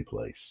the hilly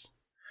place.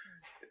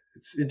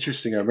 It's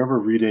interesting. I remember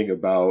reading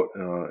about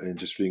and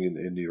just being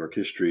in New York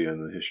history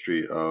and the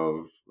history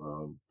of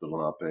the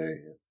Lenape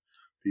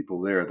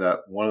people there.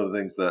 That one of the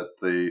things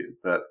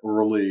that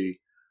early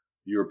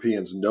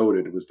Europeans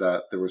noted was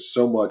that there was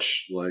so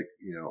much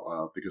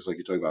because like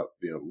you talk about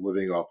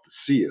living off the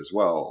sea as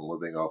well and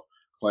living off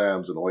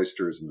clams and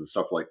oysters and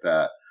stuff like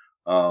that,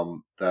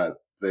 that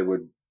there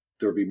would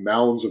be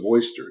mounds of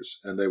oysters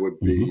and they would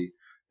Hmm. be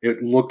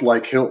it looked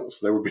like hills.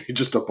 There would be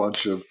just a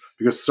bunch of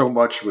because so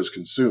much was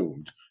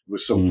consumed. It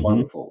was so Hmm.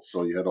 plentiful.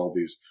 So you had all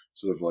these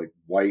sort of like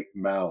white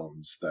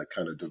mounds that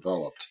kind of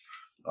developed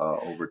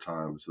over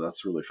time. So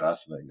that's really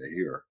fascinating to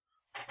hear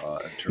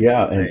in terms of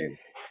Yeah, the and name.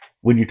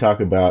 when you talk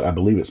about, I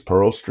believe it's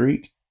Pearl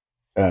Street,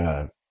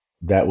 uh,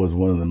 that was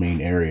one of the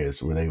main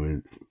areas where they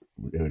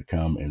would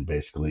come and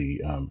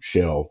basically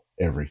shell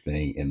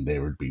everything, and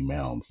there would be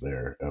mounds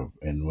there.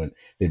 And when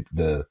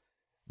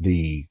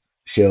the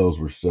shells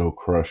were so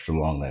crushed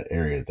along that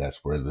area, that's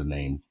where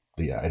the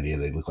idea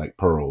they look like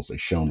pearls, they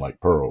shone like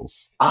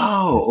pearls, and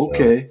Oh, so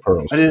okay.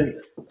 Pearl I didn't.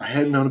 Street. I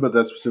hadn't known about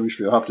that specific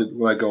street. I'll have to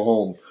when I go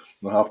home.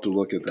 I'll have to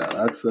look at that.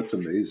 That's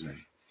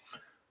amazing.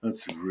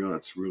 That's real.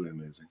 That's really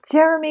amazing.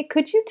 Jeremy,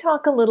 could you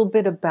talk a little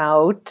bit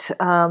about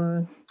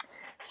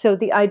so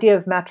the idea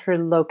of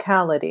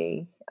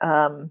matrilocality,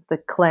 the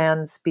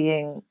clans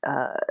being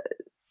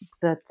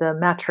the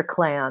matra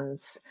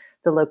clans,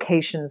 the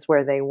locations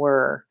where they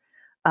were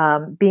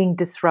being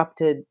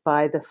disrupted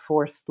by the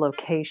forced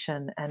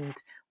location, and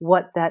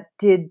what that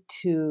did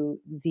to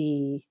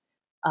the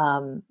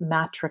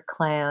matra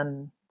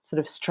clan sort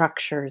of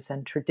structures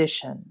and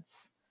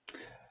traditions?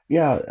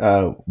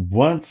 Yeah,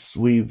 once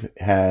we've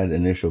had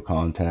initial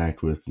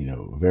contact with,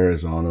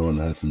 Verrazano and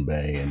the Hudson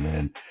Bay, and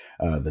then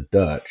the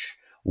Dutch,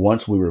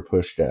 once we were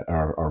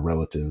our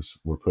relatives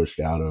were pushed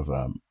out of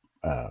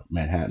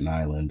Manhattan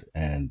Island,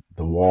 and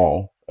the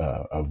wall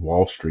of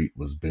Wall Street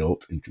was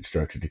built and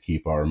constructed to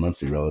keep our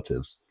Muncie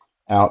relatives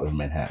out of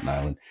Manhattan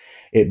Island,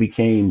 it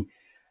became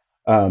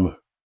um,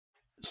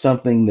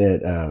 something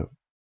that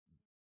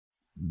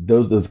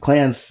those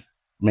clans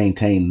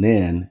maintained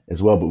then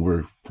as well, but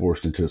were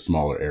forced into a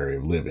smaller area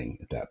of living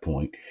at that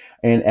point.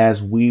 And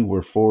as we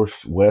were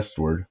forced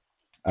westward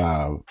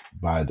uh,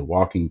 by the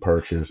Walking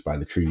Purchase, by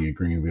the Treaty of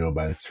Greenville,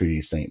 by the Treaty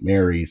of St.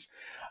 Mary's,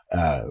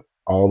 uh,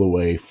 all the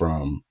way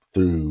from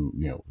through,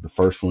 the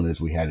first one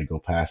is we had to go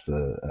past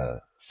the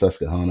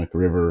Susquehannock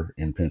River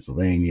in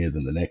Pennsylvania.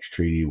 Then the next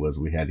treaty was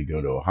we had to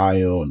go to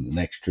Ohio, and the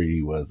next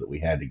treaty was that we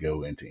had to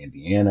go into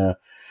Indiana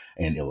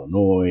and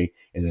Illinois,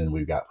 and then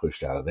we got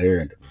pushed out of there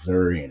into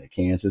Missouri and into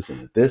Kansas.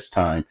 And at this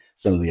time,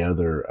 some of the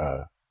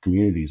other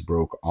communities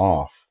broke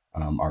off.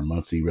 Our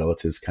Muncie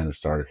relatives kind of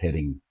started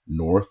heading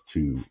north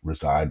to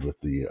reside with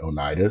the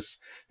Oneidas,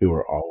 who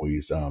were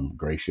always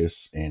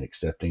gracious and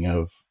accepting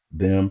of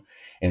them.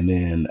 And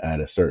then at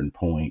a certain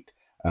point,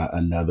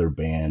 another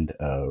band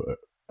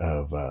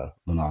of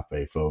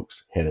Lenape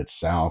folks headed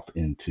south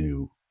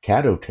into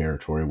Caddo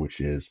territory, which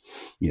is,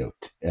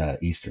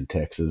 eastern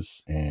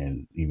Texas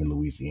and even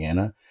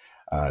Louisiana,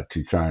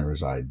 to try and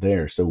reside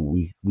there. So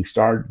we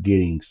started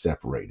getting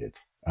separated,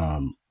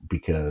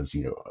 because,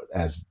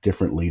 as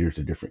different leaders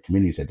of different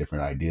communities had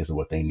different ideas of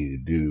what they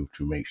needed to do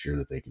to make sure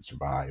that they could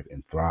survive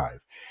and thrive.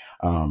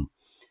 Um,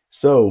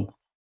 so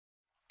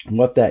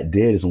what that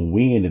did is when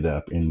we ended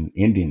up in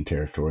Indian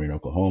Territory in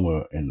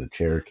Oklahoma and the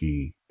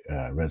Cherokee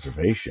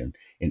Reservation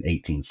in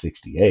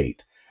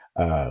 1868,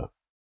 uh,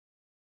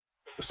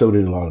 so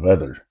did a lot of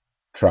other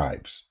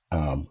tribes.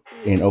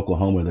 In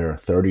Oklahoma, there are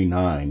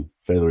 39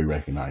 federally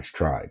recognized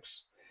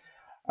tribes.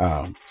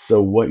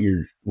 So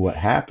what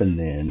happened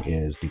then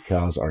is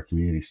because our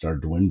community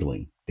started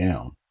dwindling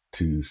down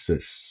to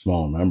such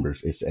small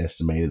numbers, it's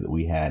estimated that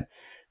we had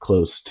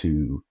close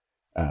to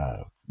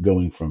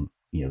going from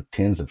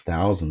tens of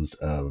thousands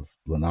of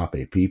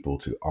Lenape people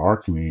to our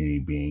community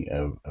being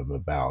of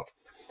about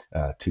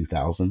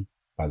 2,000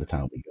 by the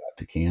time we got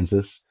to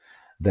Kansas.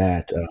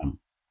 That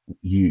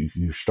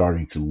you're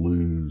starting to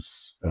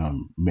lose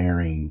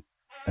marrying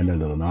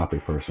another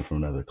Lenape person from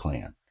another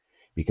clan,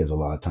 because a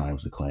lot of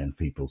times the clan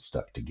people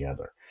stuck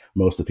together.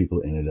 Most of the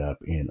people that ended up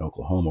in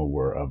Oklahoma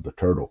were of the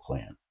Turtle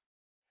clan,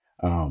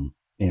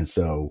 and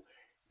so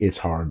it's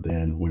hard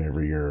then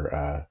whenever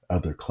your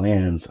other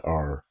clans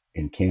are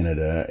in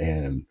Canada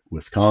and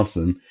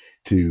Wisconsin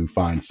to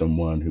find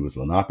someone who was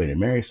Lenape to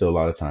marry. So a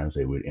lot of times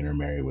they would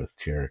intermarry with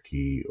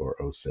Cherokee or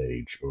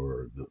Osage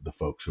or the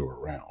folks who are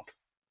around,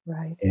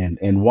 Right.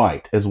 and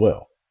white as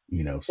well.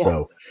 So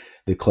Yes.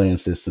 the clan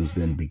systems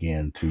then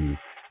began to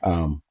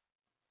um,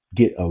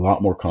 get a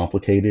lot more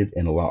complicated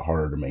and a lot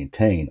harder to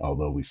maintain.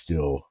 Although we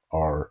still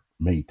are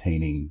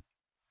maintaining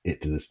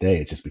it to this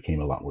day, it just became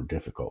a lot more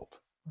difficult.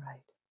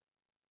 Right.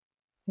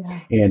 Yeah.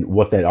 And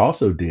what that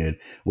also did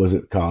was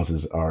it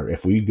causes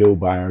if we go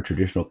by our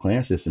traditional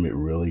clan system, it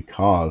really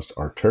caused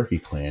our turkey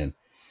clan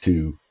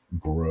to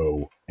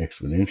grow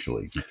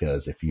exponentially.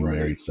 Because if you Right.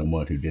 married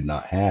someone who did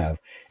not have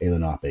a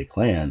Lenape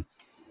clan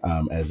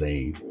as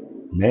a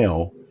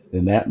male,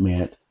 then that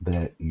meant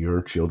that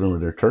your children were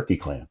their turkey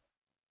clan,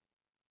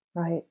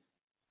 Right.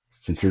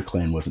 since your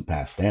clan wasn't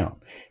passed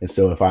down. And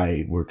so if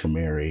I were to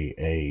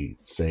marry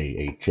say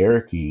a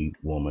Cherokee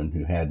woman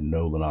who had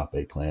no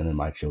Lenape clan, then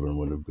my children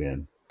would have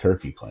been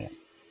Turkey clan.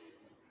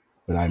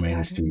 But I Got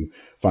managed it. to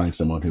find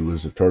someone who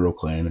was a Turtle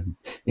clan,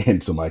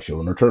 and so my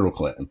children are Turtle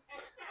clan.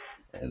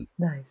 And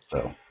Nice.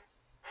 so,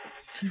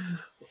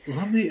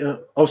 Let me.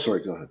 Oh,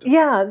 sorry. Go ahead. Deb.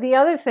 Yeah. The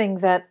other thing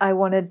that I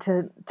wanted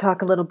to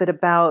talk a little bit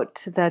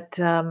about that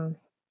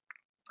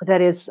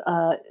is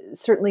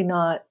certainly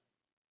not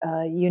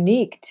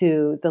unique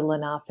to the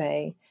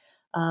Lenape,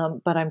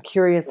 but I'm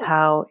curious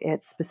how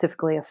it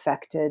specifically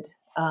affected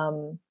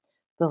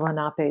the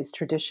Lenape's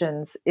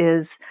traditions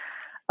is,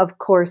 of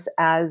course,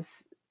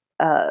 as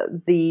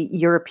the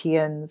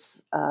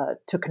Europeans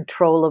took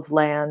control of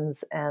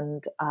lands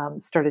and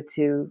started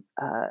to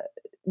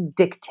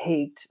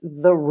dictate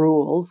the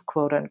rules,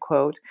 quote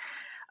unquote.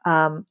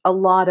 A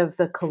lot of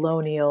the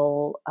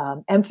colonial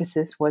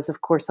emphasis was,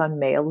 of course, on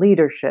male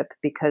leadership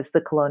because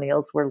the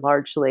colonials were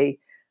largely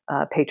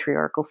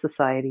patriarchal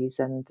societies,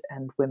 and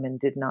women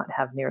did not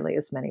have nearly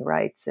as many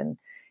rights in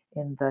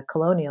the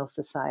colonial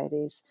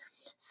societies.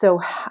 So,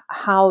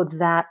 how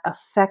that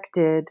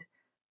affected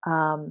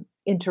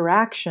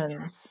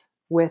interactions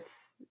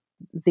with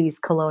these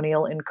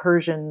colonial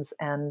incursions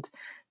and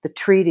the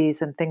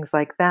treaties and things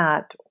like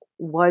that,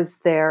 was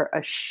there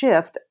a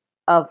shift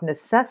of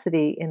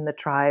necessity in the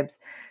tribes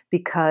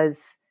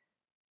because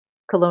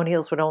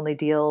colonials would only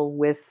deal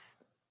with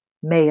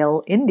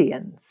male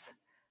Indians,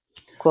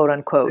 quote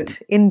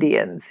unquote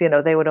Indians?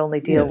 They would only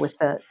deal with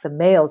yes. the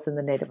males in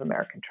the Native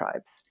American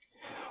tribes.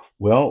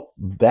 Well,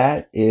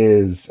 that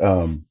is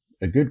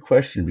a good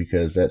question,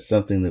 because that's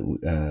something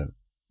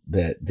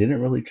that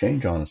didn't really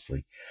change.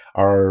 Honestly,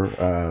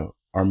 our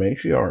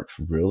matriarchs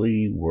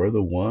really were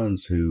the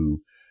ones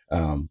who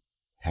um,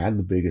 had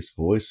the biggest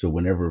voice. So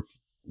whenever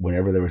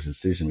there was a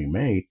decision to be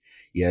made,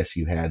 yes,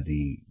 you had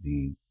the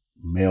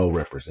male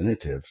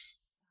representatives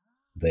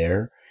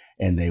there,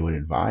 and they would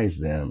advise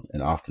them.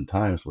 And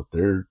oftentimes, what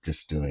they're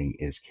just doing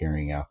is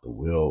carrying out the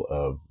will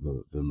of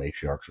the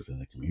matriarchs within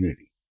the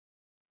community.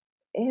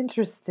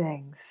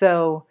 Interesting.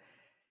 So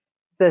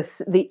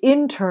the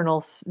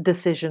internal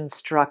decision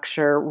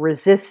structure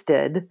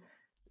resisted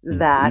Hmm.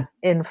 that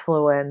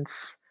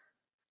influence.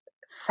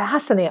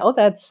 Fascinating. Oh,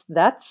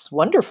 that's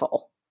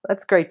wonderful.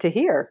 That's great to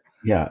hear.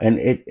 Yeah,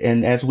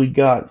 and as we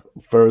got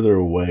further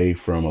away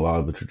from a lot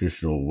of the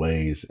traditional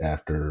ways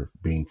after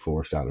being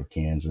forced out of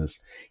Kansas,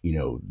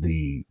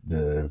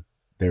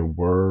 there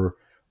were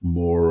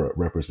more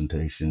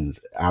representations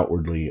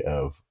outwardly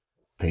of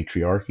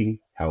patriarchy.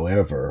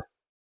 However,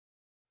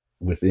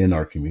 within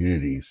our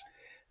communities,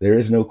 there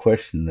is no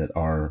question that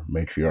our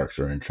matriarchs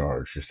are in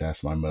charge. Just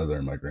ask my mother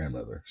and my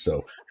grandmother.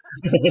 So,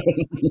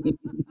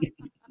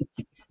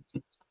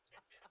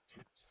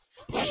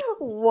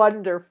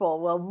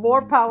 Wonderful. Well,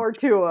 more power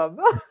to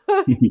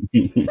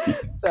them.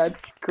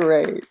 That's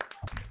great.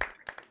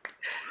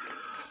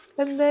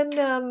 And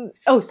then,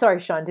 oh, sorry,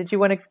 Sean. Did you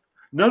want to?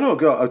 No.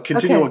 Go.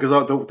 Continue on, Okay.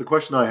 because the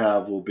question I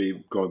have will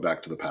be going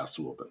back to the past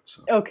a little bit.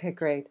 So. Okay,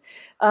 great.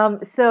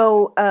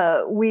 So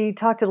we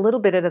talked a little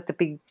bit at the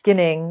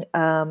beginning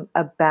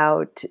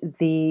about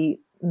the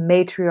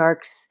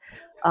matriarchs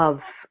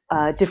of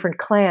different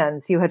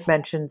clans. You had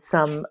mentioned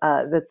some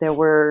that there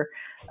were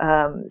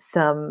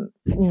some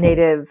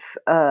native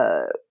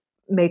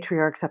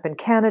matriarchs up in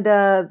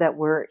Canada that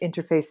were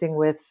interfacing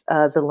with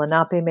the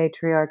Lenape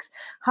matriarchs.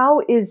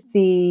 How is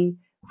the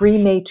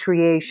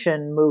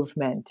rematriation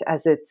movement,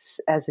 as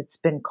it's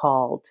been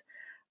called?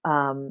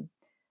 Um,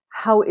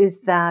 how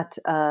is that?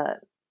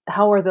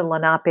 How are the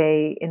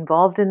Lenape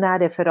involved in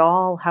that, if at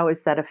all? How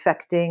is that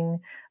affecting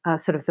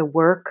sort of the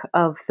work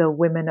of the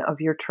women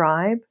of your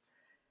tribe?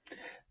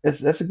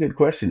 that's a good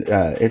question.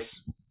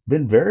 It's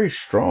been very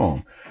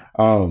strong.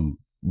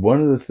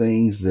 One of the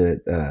things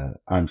that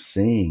I'm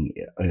seeing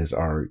is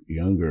our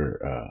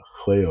younger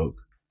Huayok,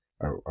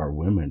 our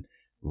women,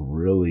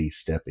 really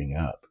stepping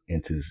up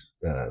into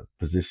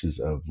positions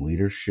of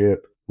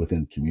leadership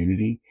within the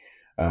community,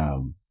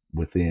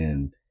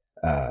 within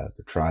the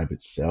tribe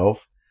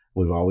itself.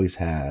 We've always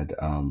had,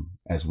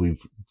 as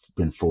we've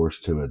been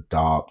forced to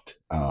adopt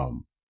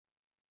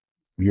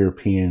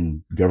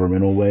European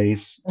governmental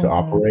ways to Mm-hmm.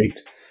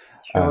 operate.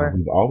 Sure.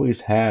 We've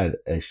always had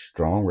a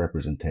strong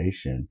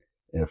representation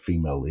of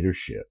female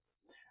leadership.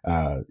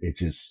 It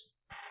just,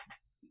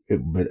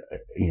 but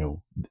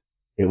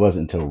it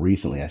wasn't until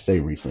recently, I say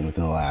recently,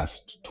 within the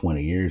last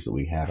 20 years that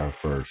we had our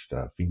first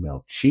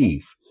female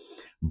chief,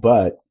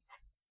 but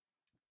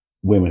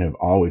women have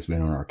always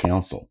been on our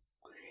council.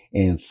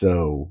 And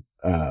so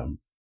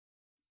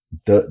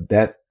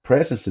that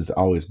presence has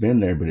always been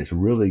there, but it's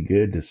really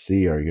good to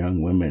see our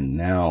young women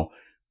now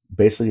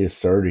basically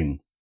asserting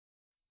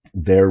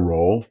their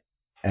role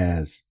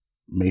as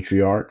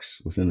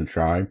matriarchs within the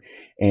tribe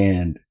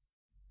and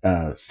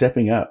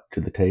stepping up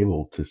to the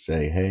table to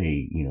say,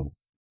 hey,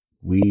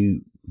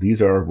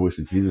 these are our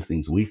voices, these are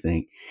things we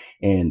think.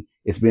 And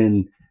it's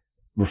been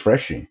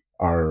refreshing.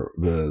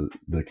 The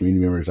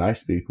community members I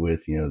speak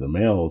with, the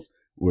males,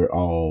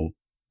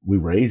 we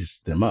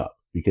raised them up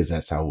because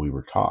that's how we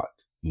were taught,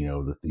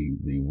 that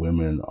the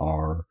women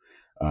are,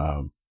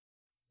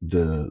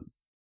 the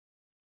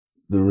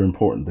they're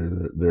important.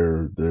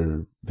 They're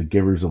the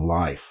givers of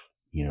life.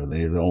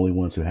 They're the only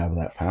ones who have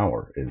that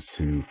power is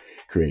to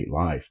create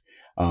life.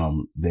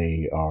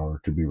 They are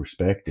to be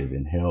respected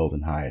and held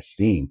in high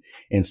esteem.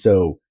 And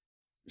so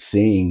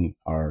seeing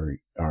our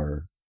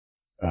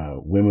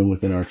women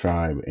within our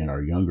tribe and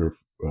our younger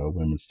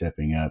women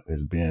stepping up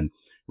has been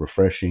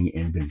refreshing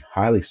and been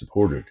highly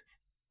supported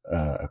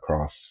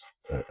across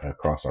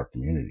our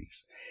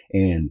communities.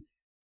 And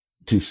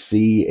to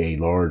see a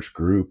large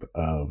group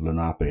of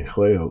Lenape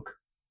Hueoc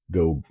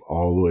go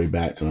all the way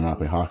back to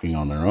Lenape Hocking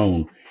on their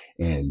own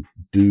and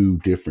do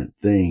different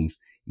things,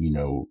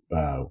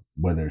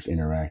 whether it's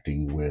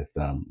interacting with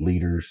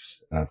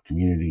leaders of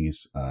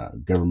communities,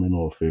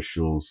 governmental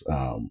officials,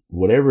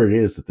 whatever it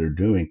is that they're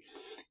doing,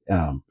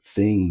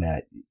 seeing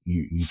that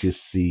you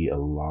just see a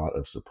lot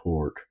of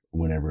support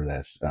whenever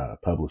that's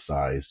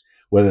publicized,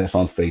 whether that's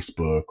on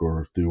Facebook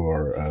or through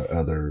our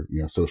other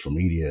social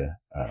media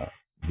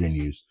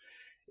venues.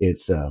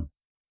 It's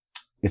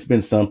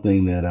been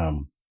something that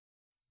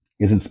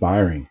is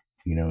inspiring,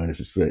 and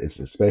it's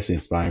especially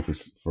inspiring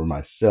for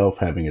myself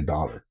having a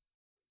daughter,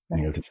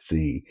 to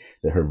see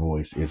that her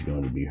voice is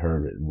going to be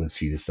heard when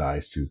she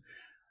decides to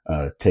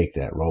take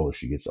that role as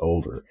she gets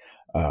older.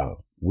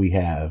 We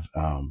have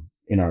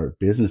in our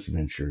business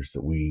ventures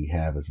that we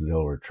have as the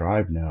Delaware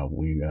Tribe now,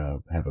 we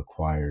have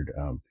acquired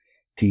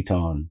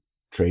Teton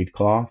Trade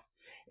Cloth,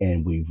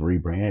 and we've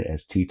rebranded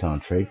as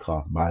Teton Trade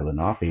Cloth by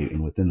Lenape,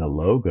 and within the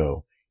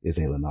logo is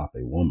a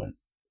Lenape woman,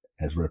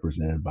 as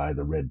represented by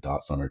the red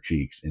dots on her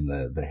cheeks in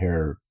the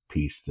hair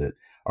piece that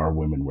our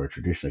women wear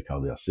traditionally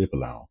called the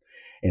Alcipilaon.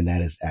 And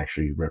that is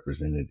actually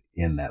represented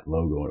in that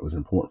logo. And it was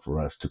important for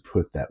us to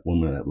put that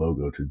woman in that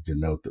logo to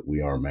denote that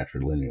we are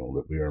matrilineal,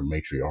 that we are a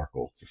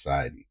matriarchal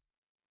society.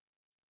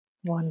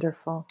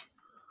 Wonderful.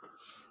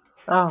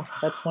 Oh,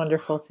 that's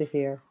wonderful to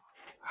hear.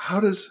 How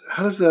does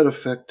that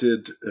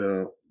affected?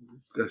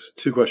 That's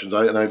two questions.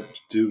 I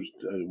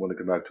want to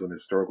come back to an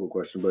historical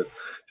question, but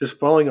just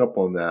following up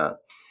on that,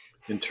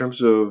 in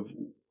terms of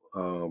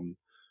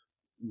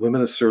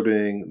women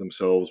asserting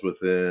themselves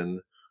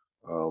within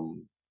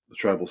the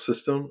tribal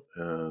system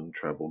and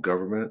tribal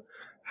government,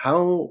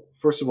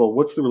 first of all,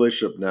 what's the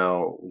relationship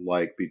now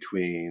like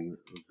between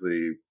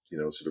the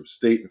sort of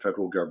state and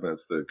federal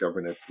governments, the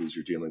government entities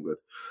you're dealing with,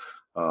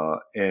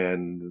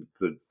 and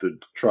the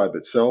tribe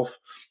itself?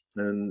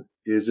 And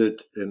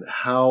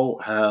how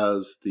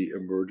has the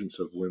emergence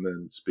of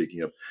women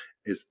speaking up,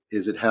 is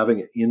it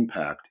having an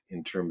impact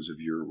in terms of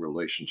your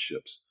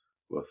relationships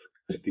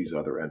with these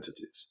other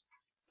entities?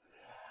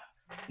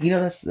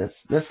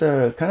 That's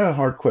a kind of a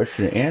hard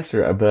question to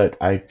answer, but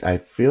I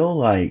feel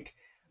like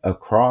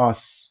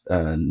across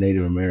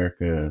Native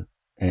America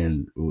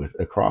and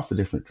across the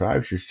different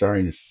tribes, you're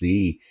starting to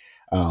see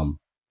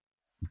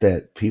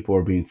that people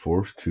are being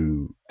forced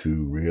to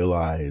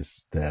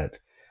realize that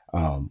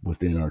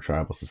within our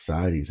tribal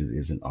societies, it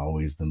isn't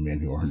always the men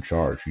who are in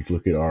charge. You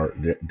look at our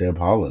Deb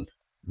Holland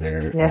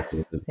there at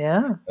Yes.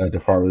 Yeah. the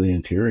Department of the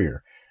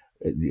Interior.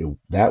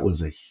 That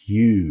was a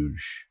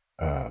huge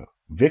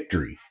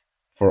victory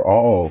for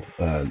all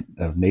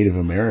of Native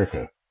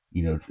America.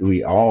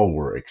 We all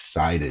were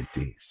excited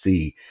to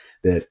see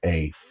that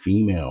a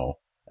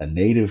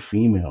Native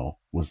female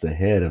was the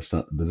head of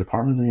the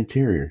Department of the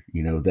Interior.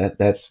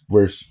 That's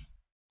where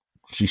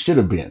she should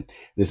have been.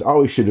 There's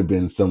always should have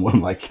been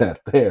someone like that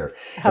there.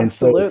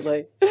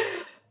 Absolutely. And so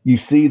you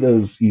see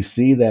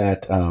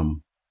that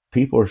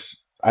people are.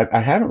 I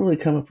haven't really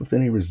come up with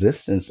any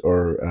resistance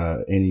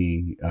or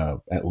any,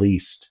 at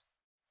least,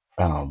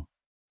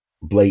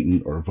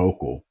 blatant or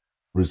vocal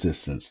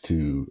resistance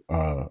to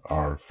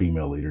our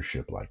female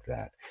leadership like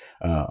that.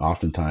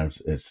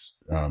 Oftentimes, it's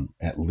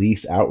at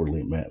least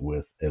outwardly met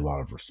with a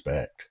lot of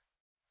respect.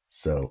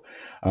 So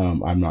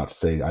I'm not to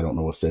say I don't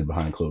know what's said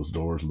behind closed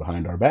doors and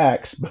behind our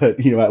backs, but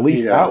at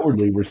least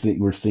outwardly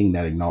we're seeing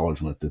that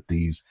acknowledgement that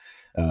these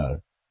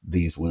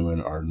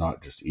women are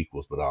not just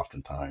equals, but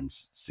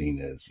oftentimes seen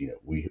as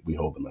we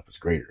hold them up as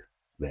greater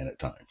than at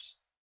times.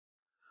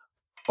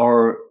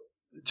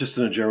 Just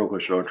in a general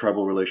question, are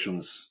tribal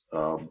relations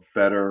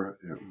better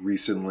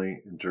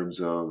recently in terms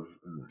of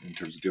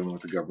dealing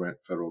with the government,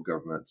 federal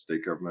government,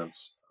 state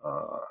governments?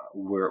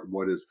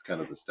 What is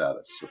kind of the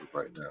status sort of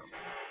right now?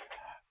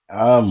 So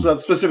Um,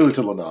 that's specifically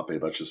to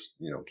Lenape. Let's just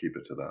keep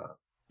it to that.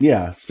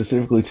 yeah,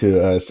 specifically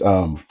to us,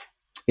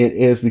 it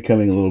is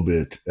becoming a little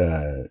bit,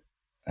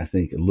 I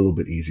think, a little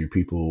bit easier.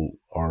 People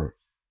are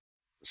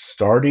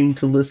starting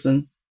to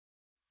listen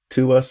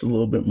to us a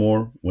little bit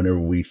more whenever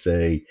we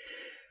say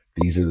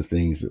these are the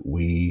things that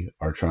we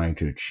are trying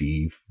to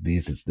achieve.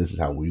 This is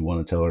how we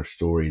want to tell our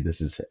story.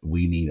 This is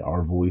we need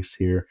our voice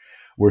here.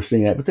 We're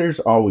seeing that, but there's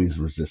always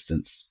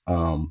resistance.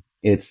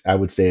 It's I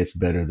would say it's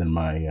better than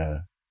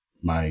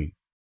my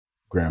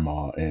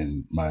grandma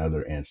and my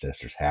other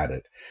ancestors had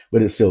it,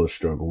 but it's still a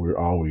struggle. We're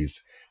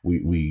always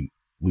we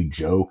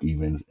joke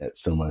even at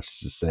so much as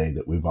to say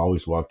that we've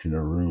always walked in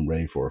a room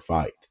ready for a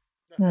fight.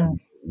 Hmm.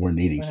 We're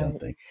needing Right.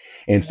 something.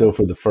 And Yeah. so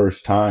for the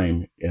first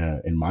time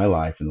in my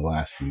life in the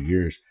last few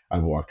years,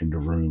 I've walked into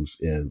rooms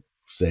in,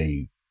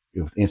 say,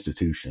 with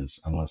institutions,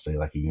 I want to say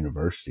like a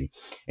university,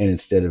 and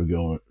instead of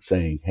going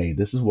saying, "Hey,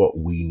 this is what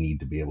we need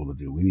to be able to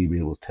do. We need to be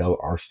able to tell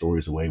our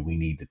stories the way we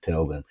need to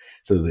tell them,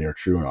 so that they are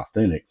true and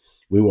authentic."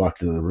 We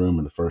walked into the room,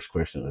 and the first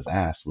question that was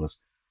asked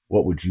was,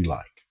 "What would you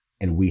like?"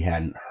 And we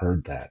hadn't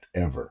heard that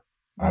ever.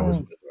 I was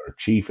Mm. with our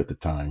chief at the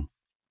time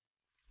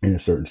in a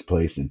certain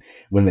place, and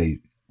when they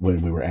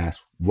when we were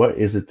asked, "What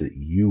is it that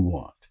you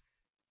want?"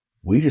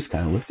 we just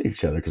kind of looked at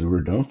each other because we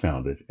were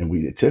dumbfounded, and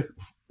it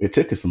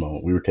took us a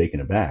moment. We were taken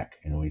aback,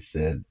 and we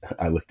said,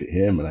 I looked at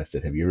him and I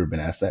said, "Have you ever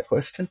been asked that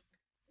question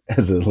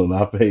as a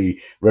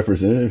Lenape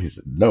representative?" He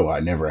said, "No,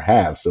 I never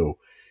have." So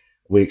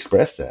we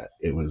expressed that.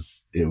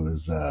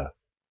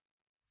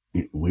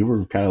 We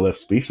were kind of left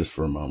speechless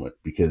for a moment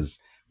because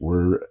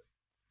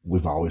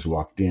we've always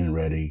walked in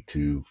ready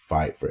to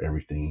fight for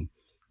everything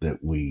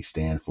that we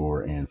stand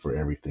for and for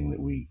everything that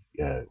we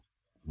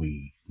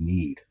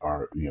need,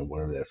 our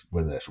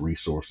whether that's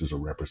resources or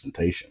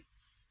representation.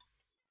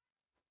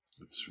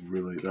 It's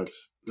really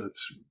That's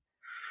that's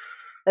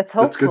good to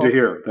hopeful.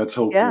 hear. That's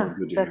hopeful Yeah, and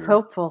good to that's hear.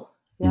 hopeful.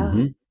 Yeah.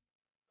 Hmm.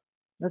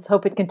 Let's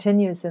hope it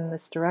continues in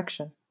this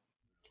direction.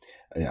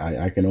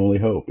 I can only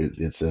hope.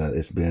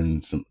 It's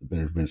been some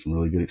there's been some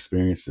really good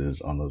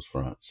experiences on those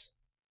fronts.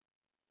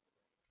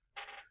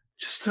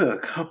 Just a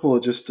couple,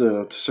 just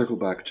to circle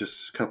back,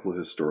 just a couple of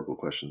historical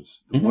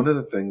questions. Hmm. One of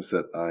the things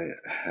that I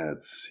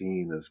had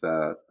seen is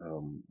that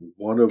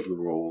one of the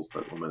roles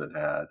that women had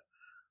had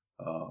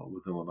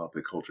within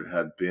Lenape culture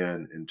had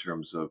been in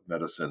terms of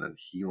medicine and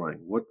healing.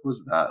 What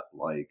was that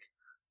like?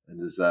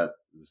 And is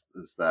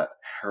that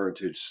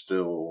heritage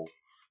still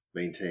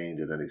maintained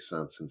in any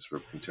sense in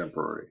sort of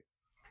contemporary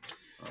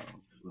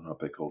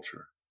Lenape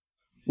culture?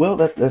 Well,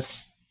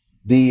 that's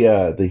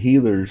the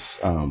healers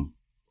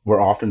were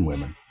often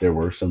women. There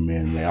were some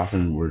men. They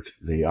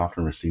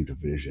often received a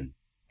vision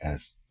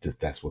as to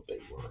that's what they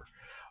were,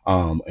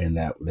 and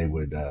that they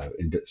would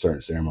in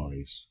certain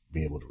ceremonies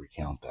be able to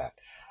recount that.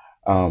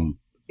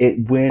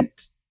 It went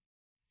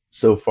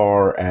so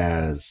far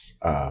as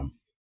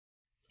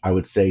I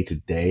would say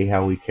today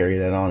how we carry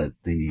that on.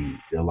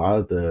 A lot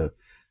of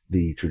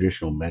the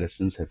traditional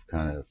medicines have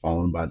kind of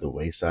fallen by the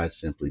wayside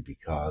simply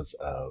because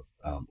of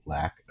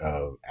lack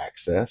of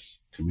access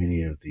to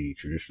many of the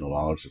traditional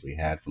knowledge that we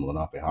had from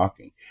Lenape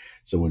Hawking.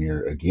 So when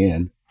you're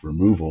again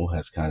removal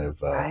has kind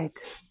of Right.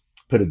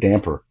 put a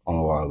damper on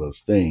a lot of those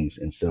things,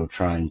 and so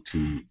trying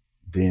to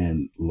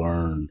then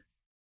learn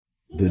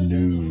the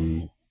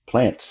new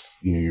plants,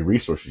 your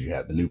resources you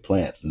have, the new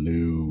plants, the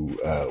new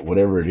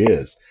whatever it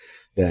is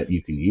that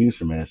you can use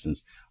for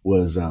medicines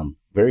was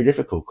very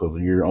difficult because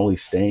you're only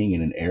staying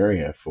in an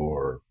area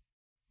for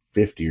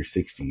 50 or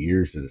 60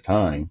 years at a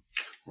time.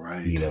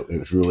 Right. It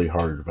was really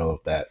hard to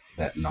develop that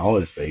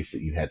knowledge base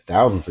that you had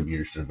thousands of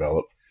years to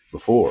develop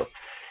before.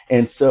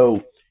 And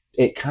so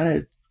it kind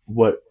of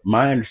what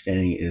my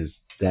understanding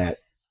is that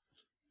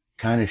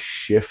kind of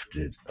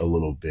shifted a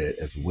little bit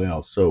as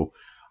well. So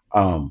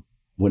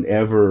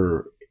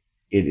whenever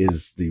it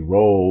is the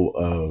role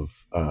of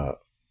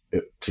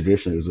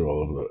traditionally it was the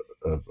role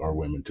of our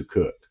women to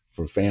cook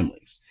for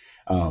families,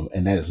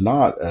 and that is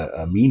not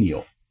a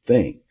menial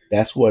thing.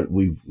 That's what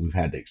we've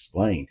had to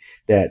explain,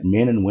 that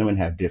men and women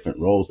have different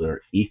roles that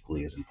are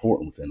equally as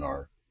important within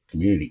our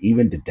community.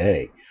 Even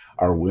today,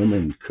 our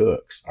women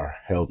cooks are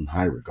held in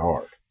high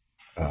regard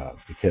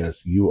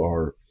because you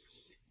are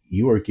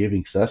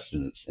giving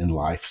sustenance in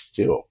life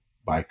still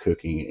by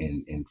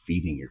cooking and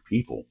feeding your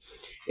people.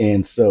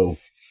 And so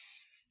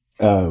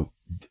uh,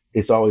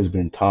 it's always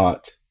been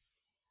taught,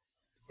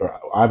 or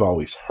I've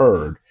always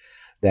heard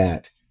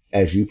that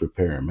as you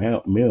prepare a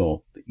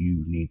meal, that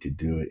you need to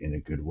do it in a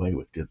good way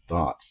with good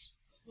thoughts,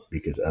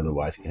 because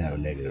otherwise it can have a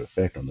negative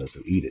effect on those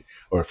who eat it.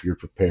 Or if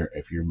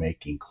you're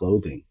making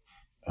clothing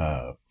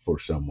for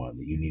someone,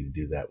 that you need to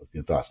do that with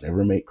good thoughts.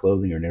 Never make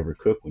clothing or never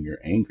cook when you're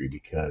angry,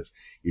 because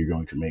you're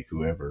going to make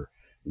whoever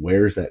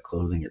wears that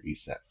clothing or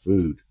eats that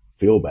food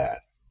feel bad,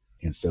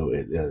 and so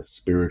it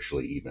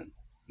spiritually even,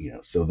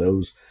 so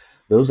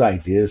those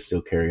ideas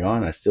still carry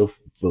on. I still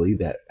believe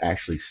that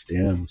actually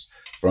stems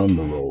from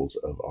the roles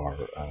of our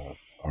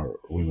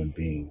women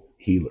being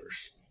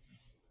healers.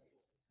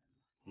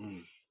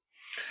 Mm.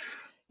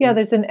 Yeah,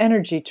 there's an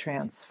energy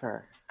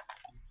transfer.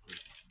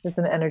 There's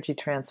an energy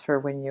transfer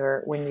when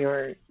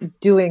you're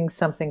doing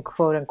something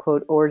quote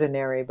unquote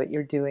ordinary, but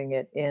you're doing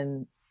it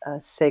in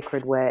a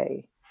sacred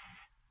way.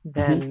 Hmm.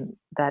 Then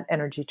that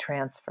energy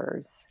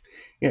transfers.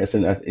 Yes,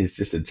 and it's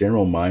just a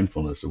general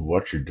mindfulness of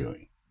what you're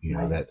doing.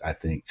 Right. That I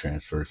think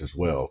transfers as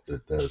well.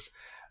 That does.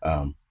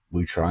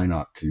 We try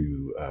not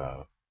to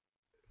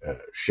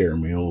share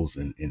meals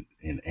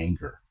in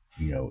anger.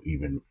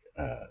 Even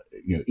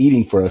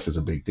eating for us is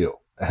a big deal.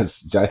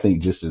 As I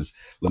think, just as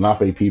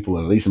Lenape people,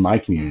 and at least in my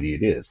community,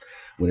 it is.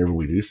 Whenever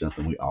we do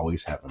something, we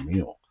always have a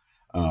meal,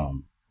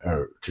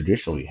 or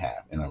traditionally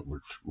have, and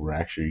we're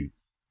actually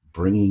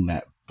bringing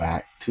that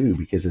back too,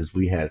 because as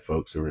we had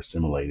folks who were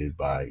assimilated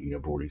by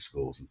boarding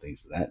schools and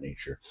things of that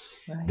nature,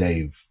 Right.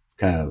 they've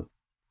kind of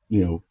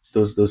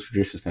those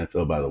traditions kind of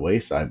fell by the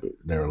wayside, but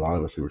there are a lot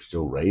of us who are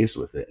still raised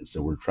with it, and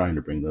so we're trying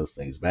to bring those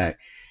things back,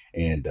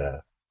 and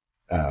uh,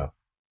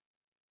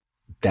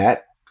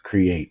 that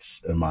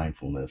creates a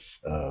mindfulness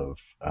of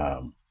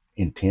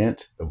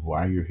intent of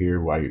why you're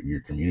here, why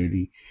your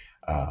community,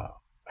 uh,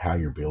 how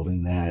you're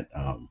building that,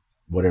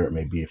 whatever it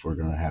may be. If we're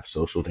going to have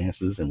social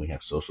dances and we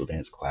have social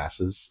dance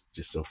classes,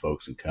 just so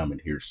folks can come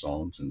and hear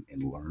songs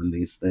and learn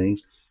these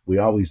things, we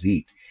always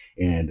eat.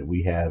 And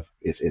we have,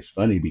 it's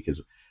funny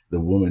because the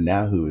woman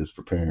now who is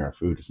preparing our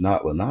food is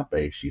not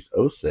Lenape, she's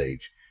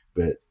Osage,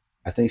 but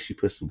I think she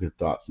put some good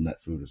thoughts in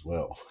that food as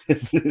well.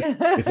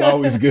 It's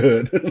always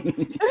good.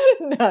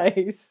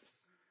 Nice.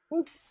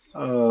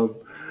 Um,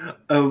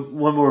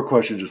 one more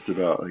question, just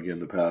about again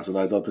the past, and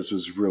I thought this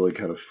was really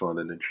kind of fun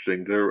and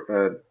interesting.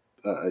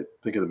 I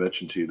think I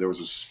mentioned to you there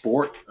was a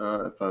sport,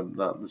 if I'm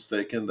not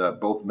mistaken,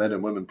 that both men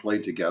and women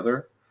played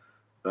together.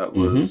 That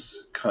Hmm.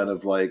 was kind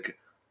of like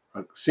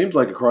seems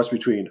like a cross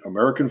between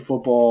American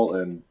football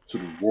and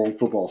sort of world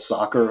football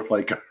soccer.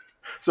 Like,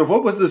 so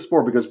what was this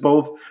sport? Because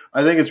both,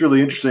 I think it's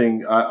really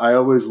interesting. I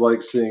always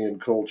like seeing in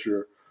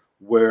culture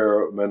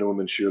where men and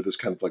women share this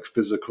kind of like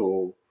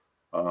physical.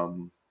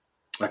 Um,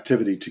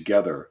 Activity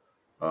together,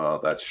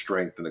 that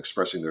strength and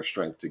expressing their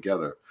strength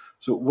together.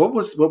 So what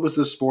was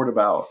this sport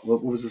about?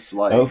 What was this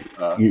like? Oh,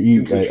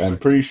 Seems I'm interesting.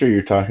 pretty sure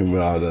you're talking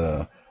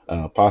about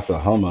Pasa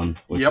Haman,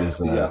 which Yep.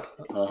 is Yeah.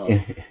 Uh-huh.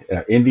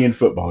 an Indian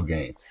football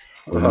game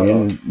where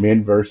Uh-huh.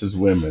 men versus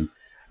women.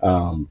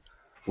 Um,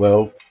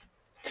 well,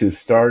 to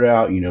start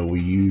out,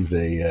 we use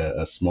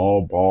a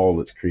small ball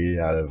that's created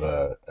out of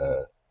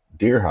a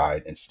deer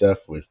hide and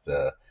stuffed with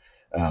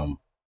um,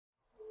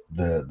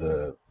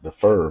 the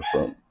fur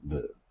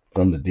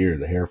from the deer,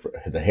 the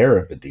hair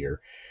of the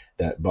deer.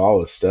 That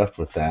ball is stuffed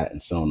with that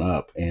and sewn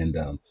up,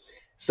 and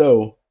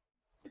so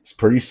it's a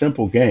pretty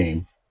simple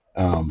game.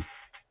 Um,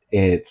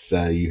 it's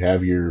you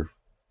have your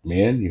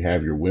men, you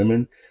have your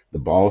women. The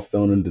ball's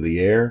thrown into the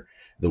air.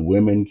 The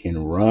women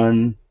can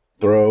run,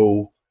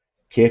 throw,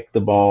 kick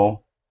the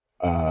ball,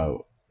 uh,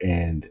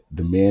 and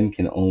the men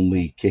can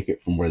only kick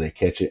it from where they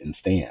catch it and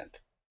stand.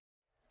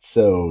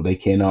 So they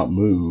cannot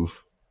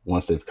move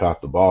once they've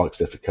caught the ball,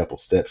 except a couple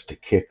steps to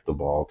kick the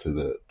ball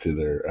to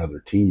their other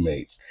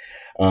teammates.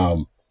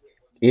 Um,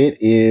 it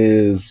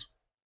is.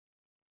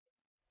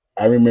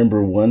 I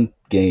remember one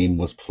game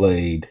was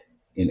played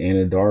in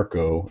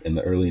Anadarko in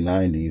the early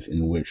 '90s,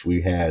 in which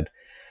we had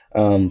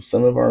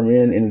some of our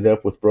men ended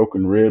up with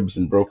broken ribs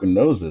and broken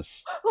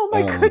noses. Oh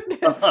my Um,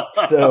 goodness.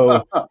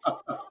 so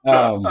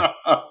um,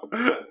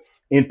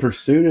 in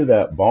pursuit of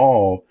that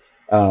ball,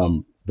 the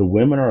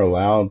women are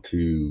allowed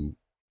to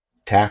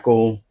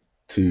tackle,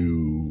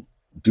 to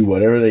do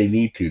whatever they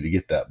need to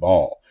get that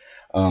ball.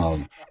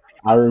 Um,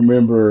 I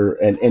remember,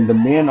 and the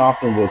men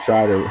often will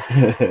try to,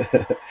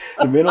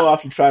 the men will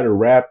often try to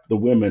wrap the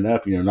women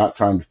up, not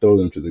trying to throw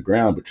them to the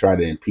ground, but try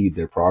to impede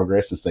their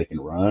progress since they can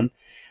run.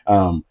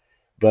 Um,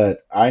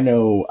 but I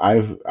know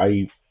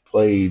I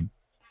played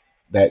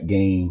that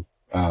game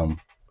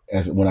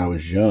as when I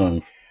was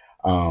young,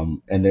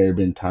 and there have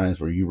been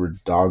times where you were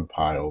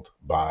dogpiled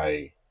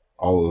by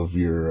all of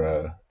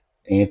your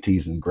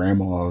aunties and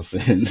grandmas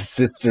and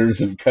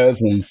sisters and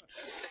cousins,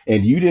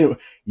 and you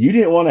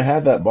didn't want to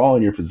have that ball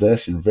in your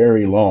possession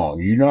very long.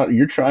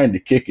 You're trying to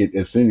kick it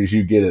as soon as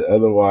you get it,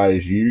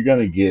 otherwise you're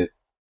gonna get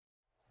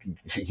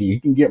you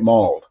can get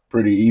mauled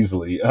pretty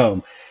easily.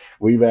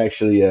 We've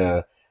actually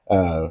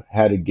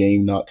had a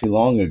game not too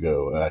long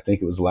ago. I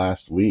think it was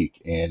last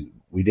week, and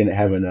we didn't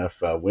have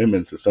enough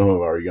women, so some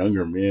of our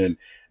younger men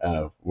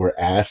were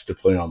asked to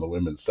play on the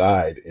women's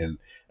side, and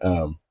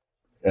um,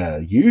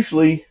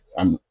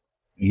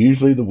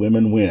 usually the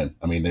women win.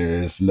 I mean,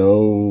 there's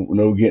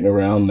no getting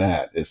around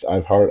that.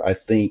 I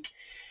think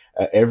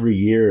every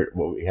year,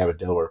 well, we have a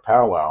Delaware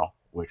powwow,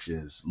 which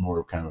is more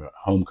of kind of a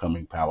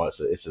homecoming powwow.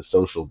 It's a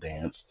social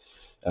dance,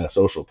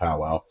 social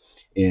powwow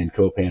in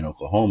Copan,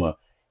 Oklahoma,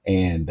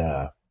 and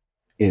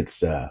it's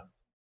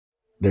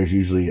there's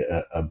usually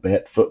a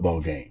bet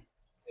football game,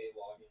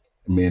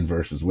 men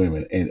versus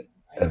women, and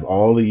of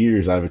all the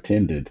years I've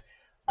attended,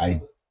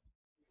 I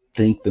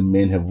think the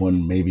men have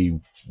won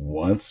maybe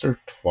once or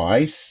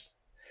twice.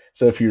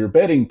 So if you're a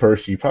betting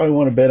person, you probably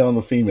want to bet on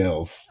the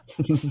females.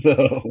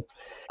 So,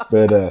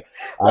 but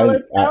Well,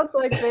 it I sounds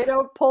like they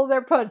don't pull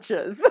their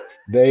punches.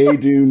 they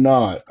do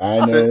not.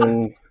 I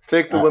know.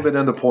 Take the I, women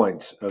and the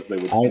points, as they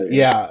would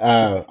say.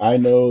 I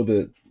know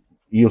that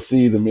you'll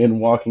see the men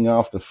walking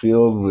off the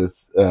field with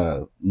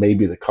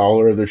maybe the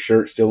collar of their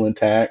shirt still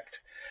intact.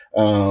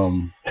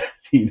 Um,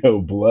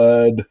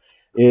 blood.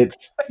 It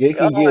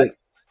can God.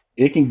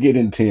 get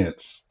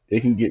intense.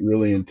 It can get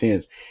really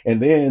intense.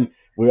 And then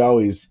we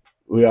always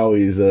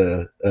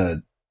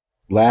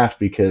laugh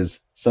because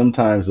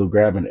sometimes they'll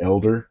grab an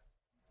elder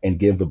and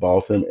give the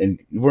ball to him, and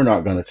we're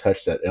not going to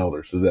touch that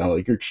elder. So they're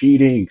like, "You're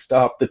cheating!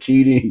 Stop the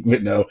cheating!"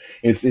 But no,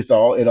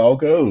 it all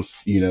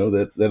goes.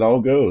 That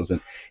all goes,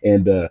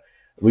 and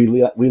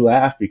we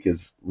laugh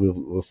because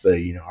we'll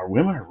say, our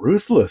women are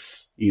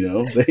ruthless.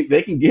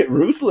 They can get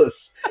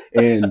ruthless,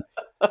 and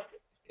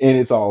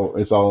it's all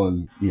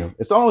in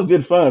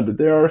good fun, but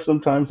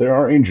there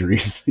are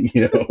injuries.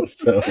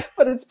 So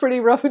But it's pretty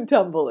rough and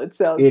tumble, it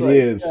sounds it like.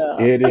 is. Yeah.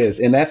 It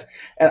is, and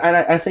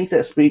I think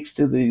that speaks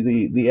to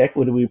the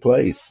equity we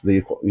place,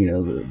 the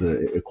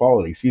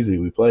equality, excuse me,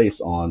 we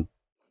place on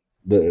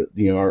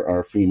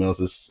our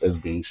females as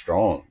being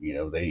strong.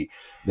 They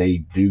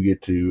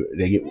get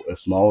a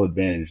small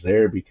advantage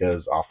there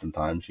because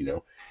oftentimes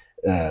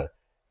uh,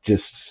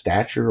 just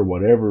stature or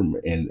whatever,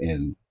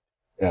 and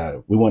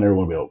we want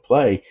everyone to be able to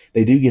play.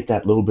 They do get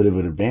that little bit of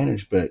an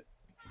advantage, but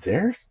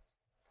they're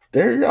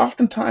they're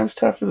oftentimes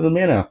tougher than the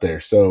men out there.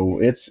 So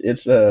it's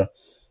it's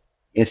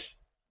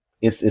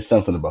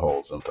something to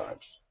behold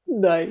sometimes.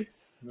 Nice.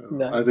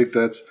 I think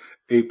that's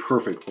a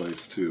perfect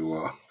place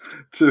to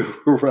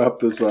wrap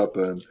this up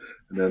and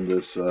end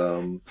this.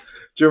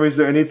 Jeremy, is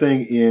there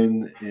anything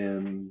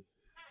in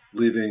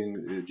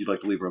leaving you'd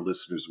like to leave our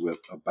listeners with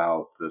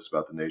about the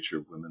nature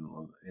of women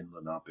in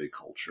Lenape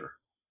culture?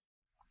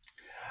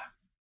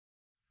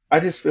 I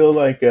just feel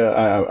like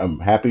I'm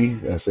happy.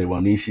 Say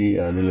Wanishi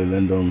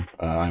Nililendum.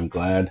 I'm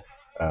glad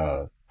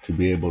to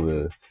be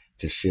able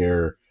to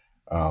share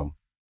um,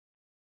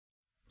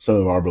 some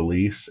of our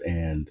beliefs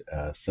and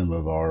some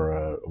of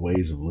our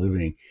ways of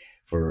living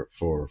for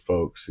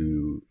folks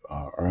who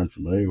are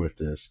unfamiliar with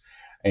this.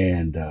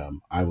 And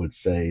I would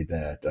say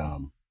that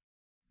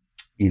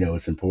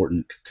it's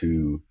important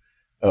to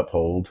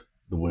uphold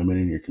the women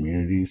in your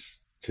communities,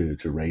 to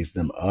raise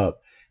them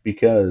up,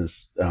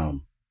 because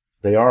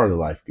they are the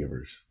life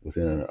givers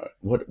within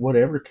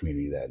whatever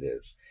community that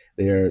is.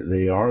 They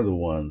are the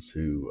ones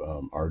who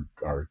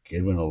are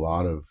given a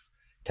lot of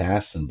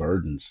tasks and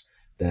burdens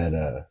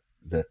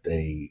that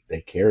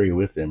they carry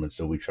with them, and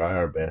so we try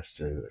our best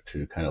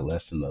to kind of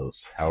lessen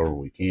those however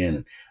we can.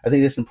 And I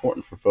think it's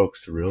important for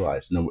folks to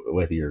realize, no,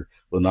 whether you're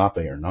Lenape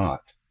or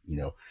not,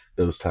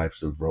 those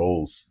types of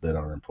roles that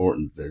are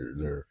important,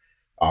 they're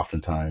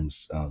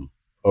oftentimes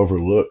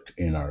overlooked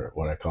in our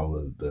what I call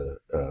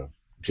the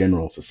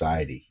general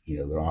society.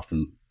 They're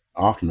often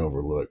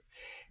overlooked,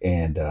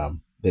 and that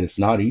it's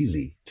not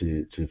easy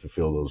to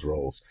fulfill those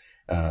roles.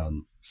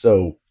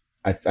 So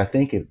I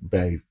think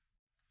by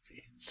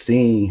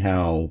seeing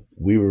how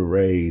we were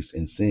raised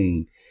and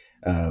seeing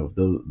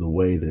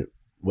the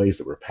ways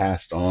that were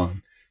passed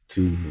on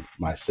to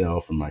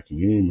myself and my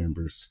community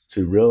members,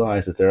 to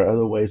realize that there are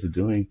other ways of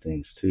doing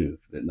things too,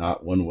 that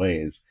not one way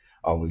is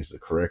always the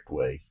correct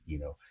way.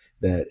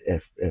 That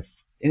if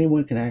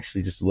anyone can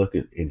actually just look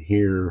at and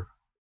hear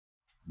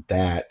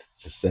that,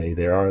 to say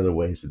there are other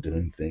ways of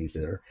doing things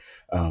that are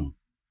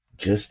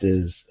just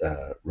as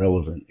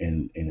relevant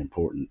and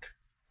important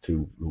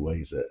to the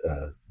ways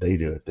that they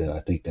do it, then I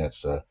think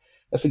that's a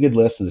good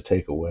lesson to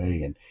take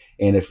away.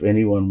 And if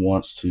anyone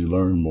wants to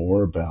learn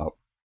more about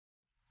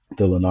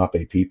the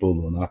Lenape people,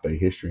 the Lenape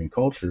history and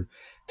culture,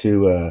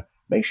 to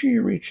make sure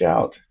you reach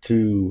out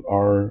to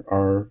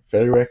our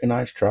federally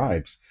recognized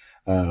tribes.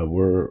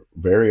 We're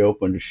very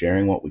open to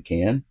sharing what we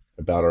can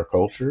about our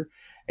culture,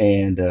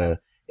 and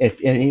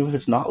even if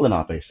it's not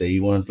Lenape, say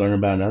you want to learn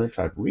about another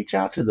tribe, reach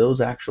out to those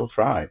actual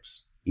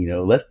tribes.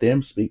 Let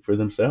them speak for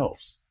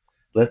themselves.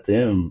 Let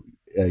them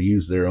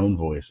use their own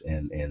voice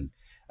and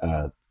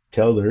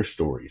tell their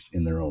stories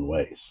in their own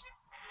ways.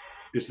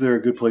 Is there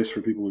a good place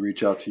for people to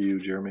reach out to you,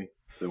 Jeremy,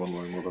 if they want to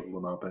learn more about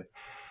Lenape?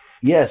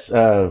 Yes,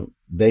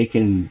 they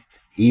can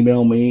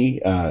email me,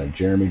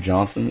 Jeremy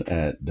Johnson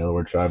at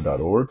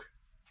DelawareTribe.org,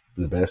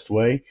 the best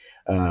way.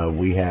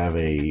 We have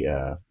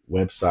a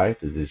website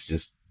that is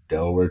just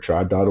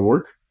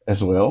DelawareTribe.org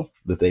as well,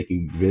 that they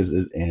can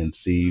visit and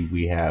see.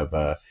 We have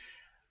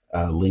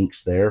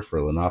links there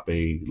for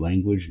Lenape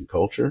language and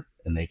culture,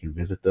 and they can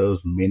visit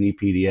those. Many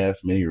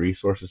PDFs, many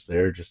resources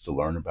there just to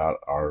learn about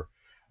our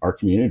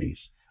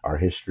communities, our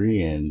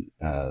history, and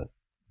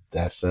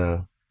that's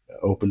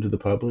open to the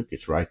public.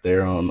 It's right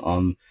there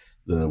on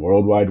the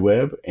World Wide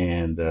Web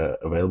and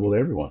available to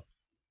everyone.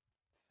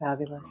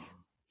 Fabulous.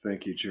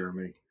 Thank you,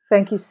 Jeremy.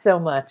 Thank you so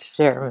much,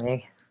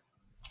 Jeremy.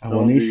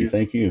 Well, Nishi,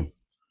 thank you.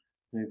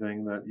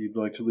 Anything that you'd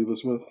like to leave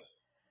us with?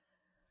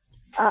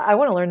 I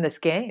want to learn this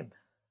game.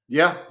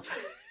 Yeah.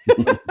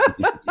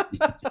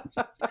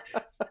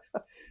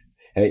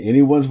 Hey,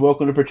 anyone's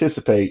welcome to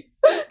participate.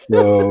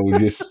 So you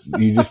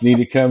just need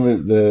to come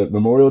at the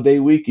Memorial Day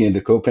weekend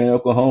to Copan,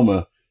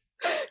 Oklahoma.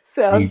 You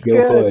Sounds can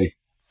go good. play.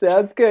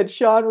 Sounds good.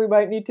 Sean, we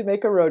might need to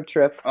make a road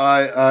trip.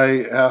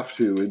 I have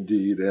to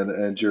indeed,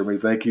 and Jeremy,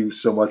 thank you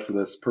so much for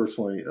this.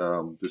 Personally,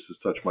 this has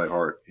touched my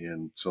heart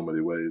in so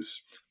many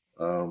ways.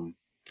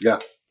 Yeah,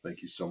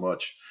 thank you so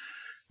much,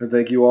 and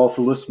thank you all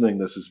for listening.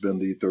 This has been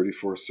the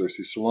 34th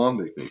Cersei Salon,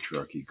 Make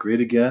Matriarchy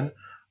Great Again.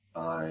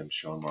 I'm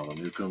Sean Marlowe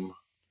Newcomb.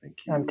 Thank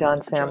you. I'm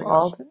Dawn for Sam joining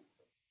us. Alden.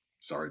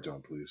 Sorry,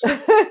 Dawn, please.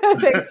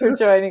 Thanks for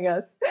joining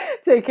us.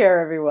 Take care,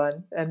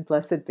 everyone, and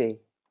blessed be.